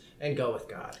iTunes and go with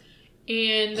God.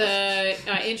 And the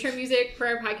intro music for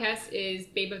our podcast is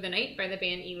Babe of the Night by the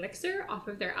band Elixir off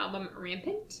of their album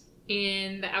Rampant.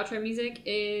 And the outro music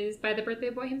is by the birthday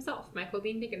boy himself, Michael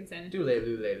Dean Dickinson. Do.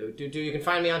 You can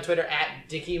find me on Twitter at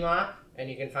DickieMa, and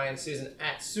you can find Susan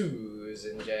at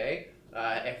Susan J.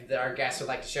 If our guests would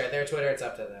like to share their Twitter, it's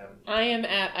up to them. I am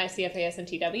at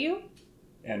ICFASNTW.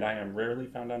 And I am rarely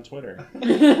found on Twitter. I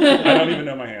don't even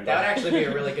know my handle. That would actually be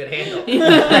a really good handle.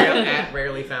 At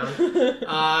Rarely Found.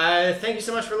 Thank you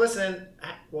so much for listening.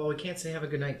 Well, we can't say have a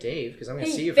good night, Dave, because I'm going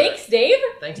to see you for Thanks, Dave.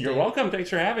 Thanks, You're Dave. welcome. Thanks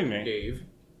for having me. Dave.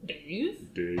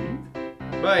 Dave. Dave.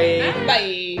 Bye.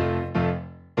 Bye.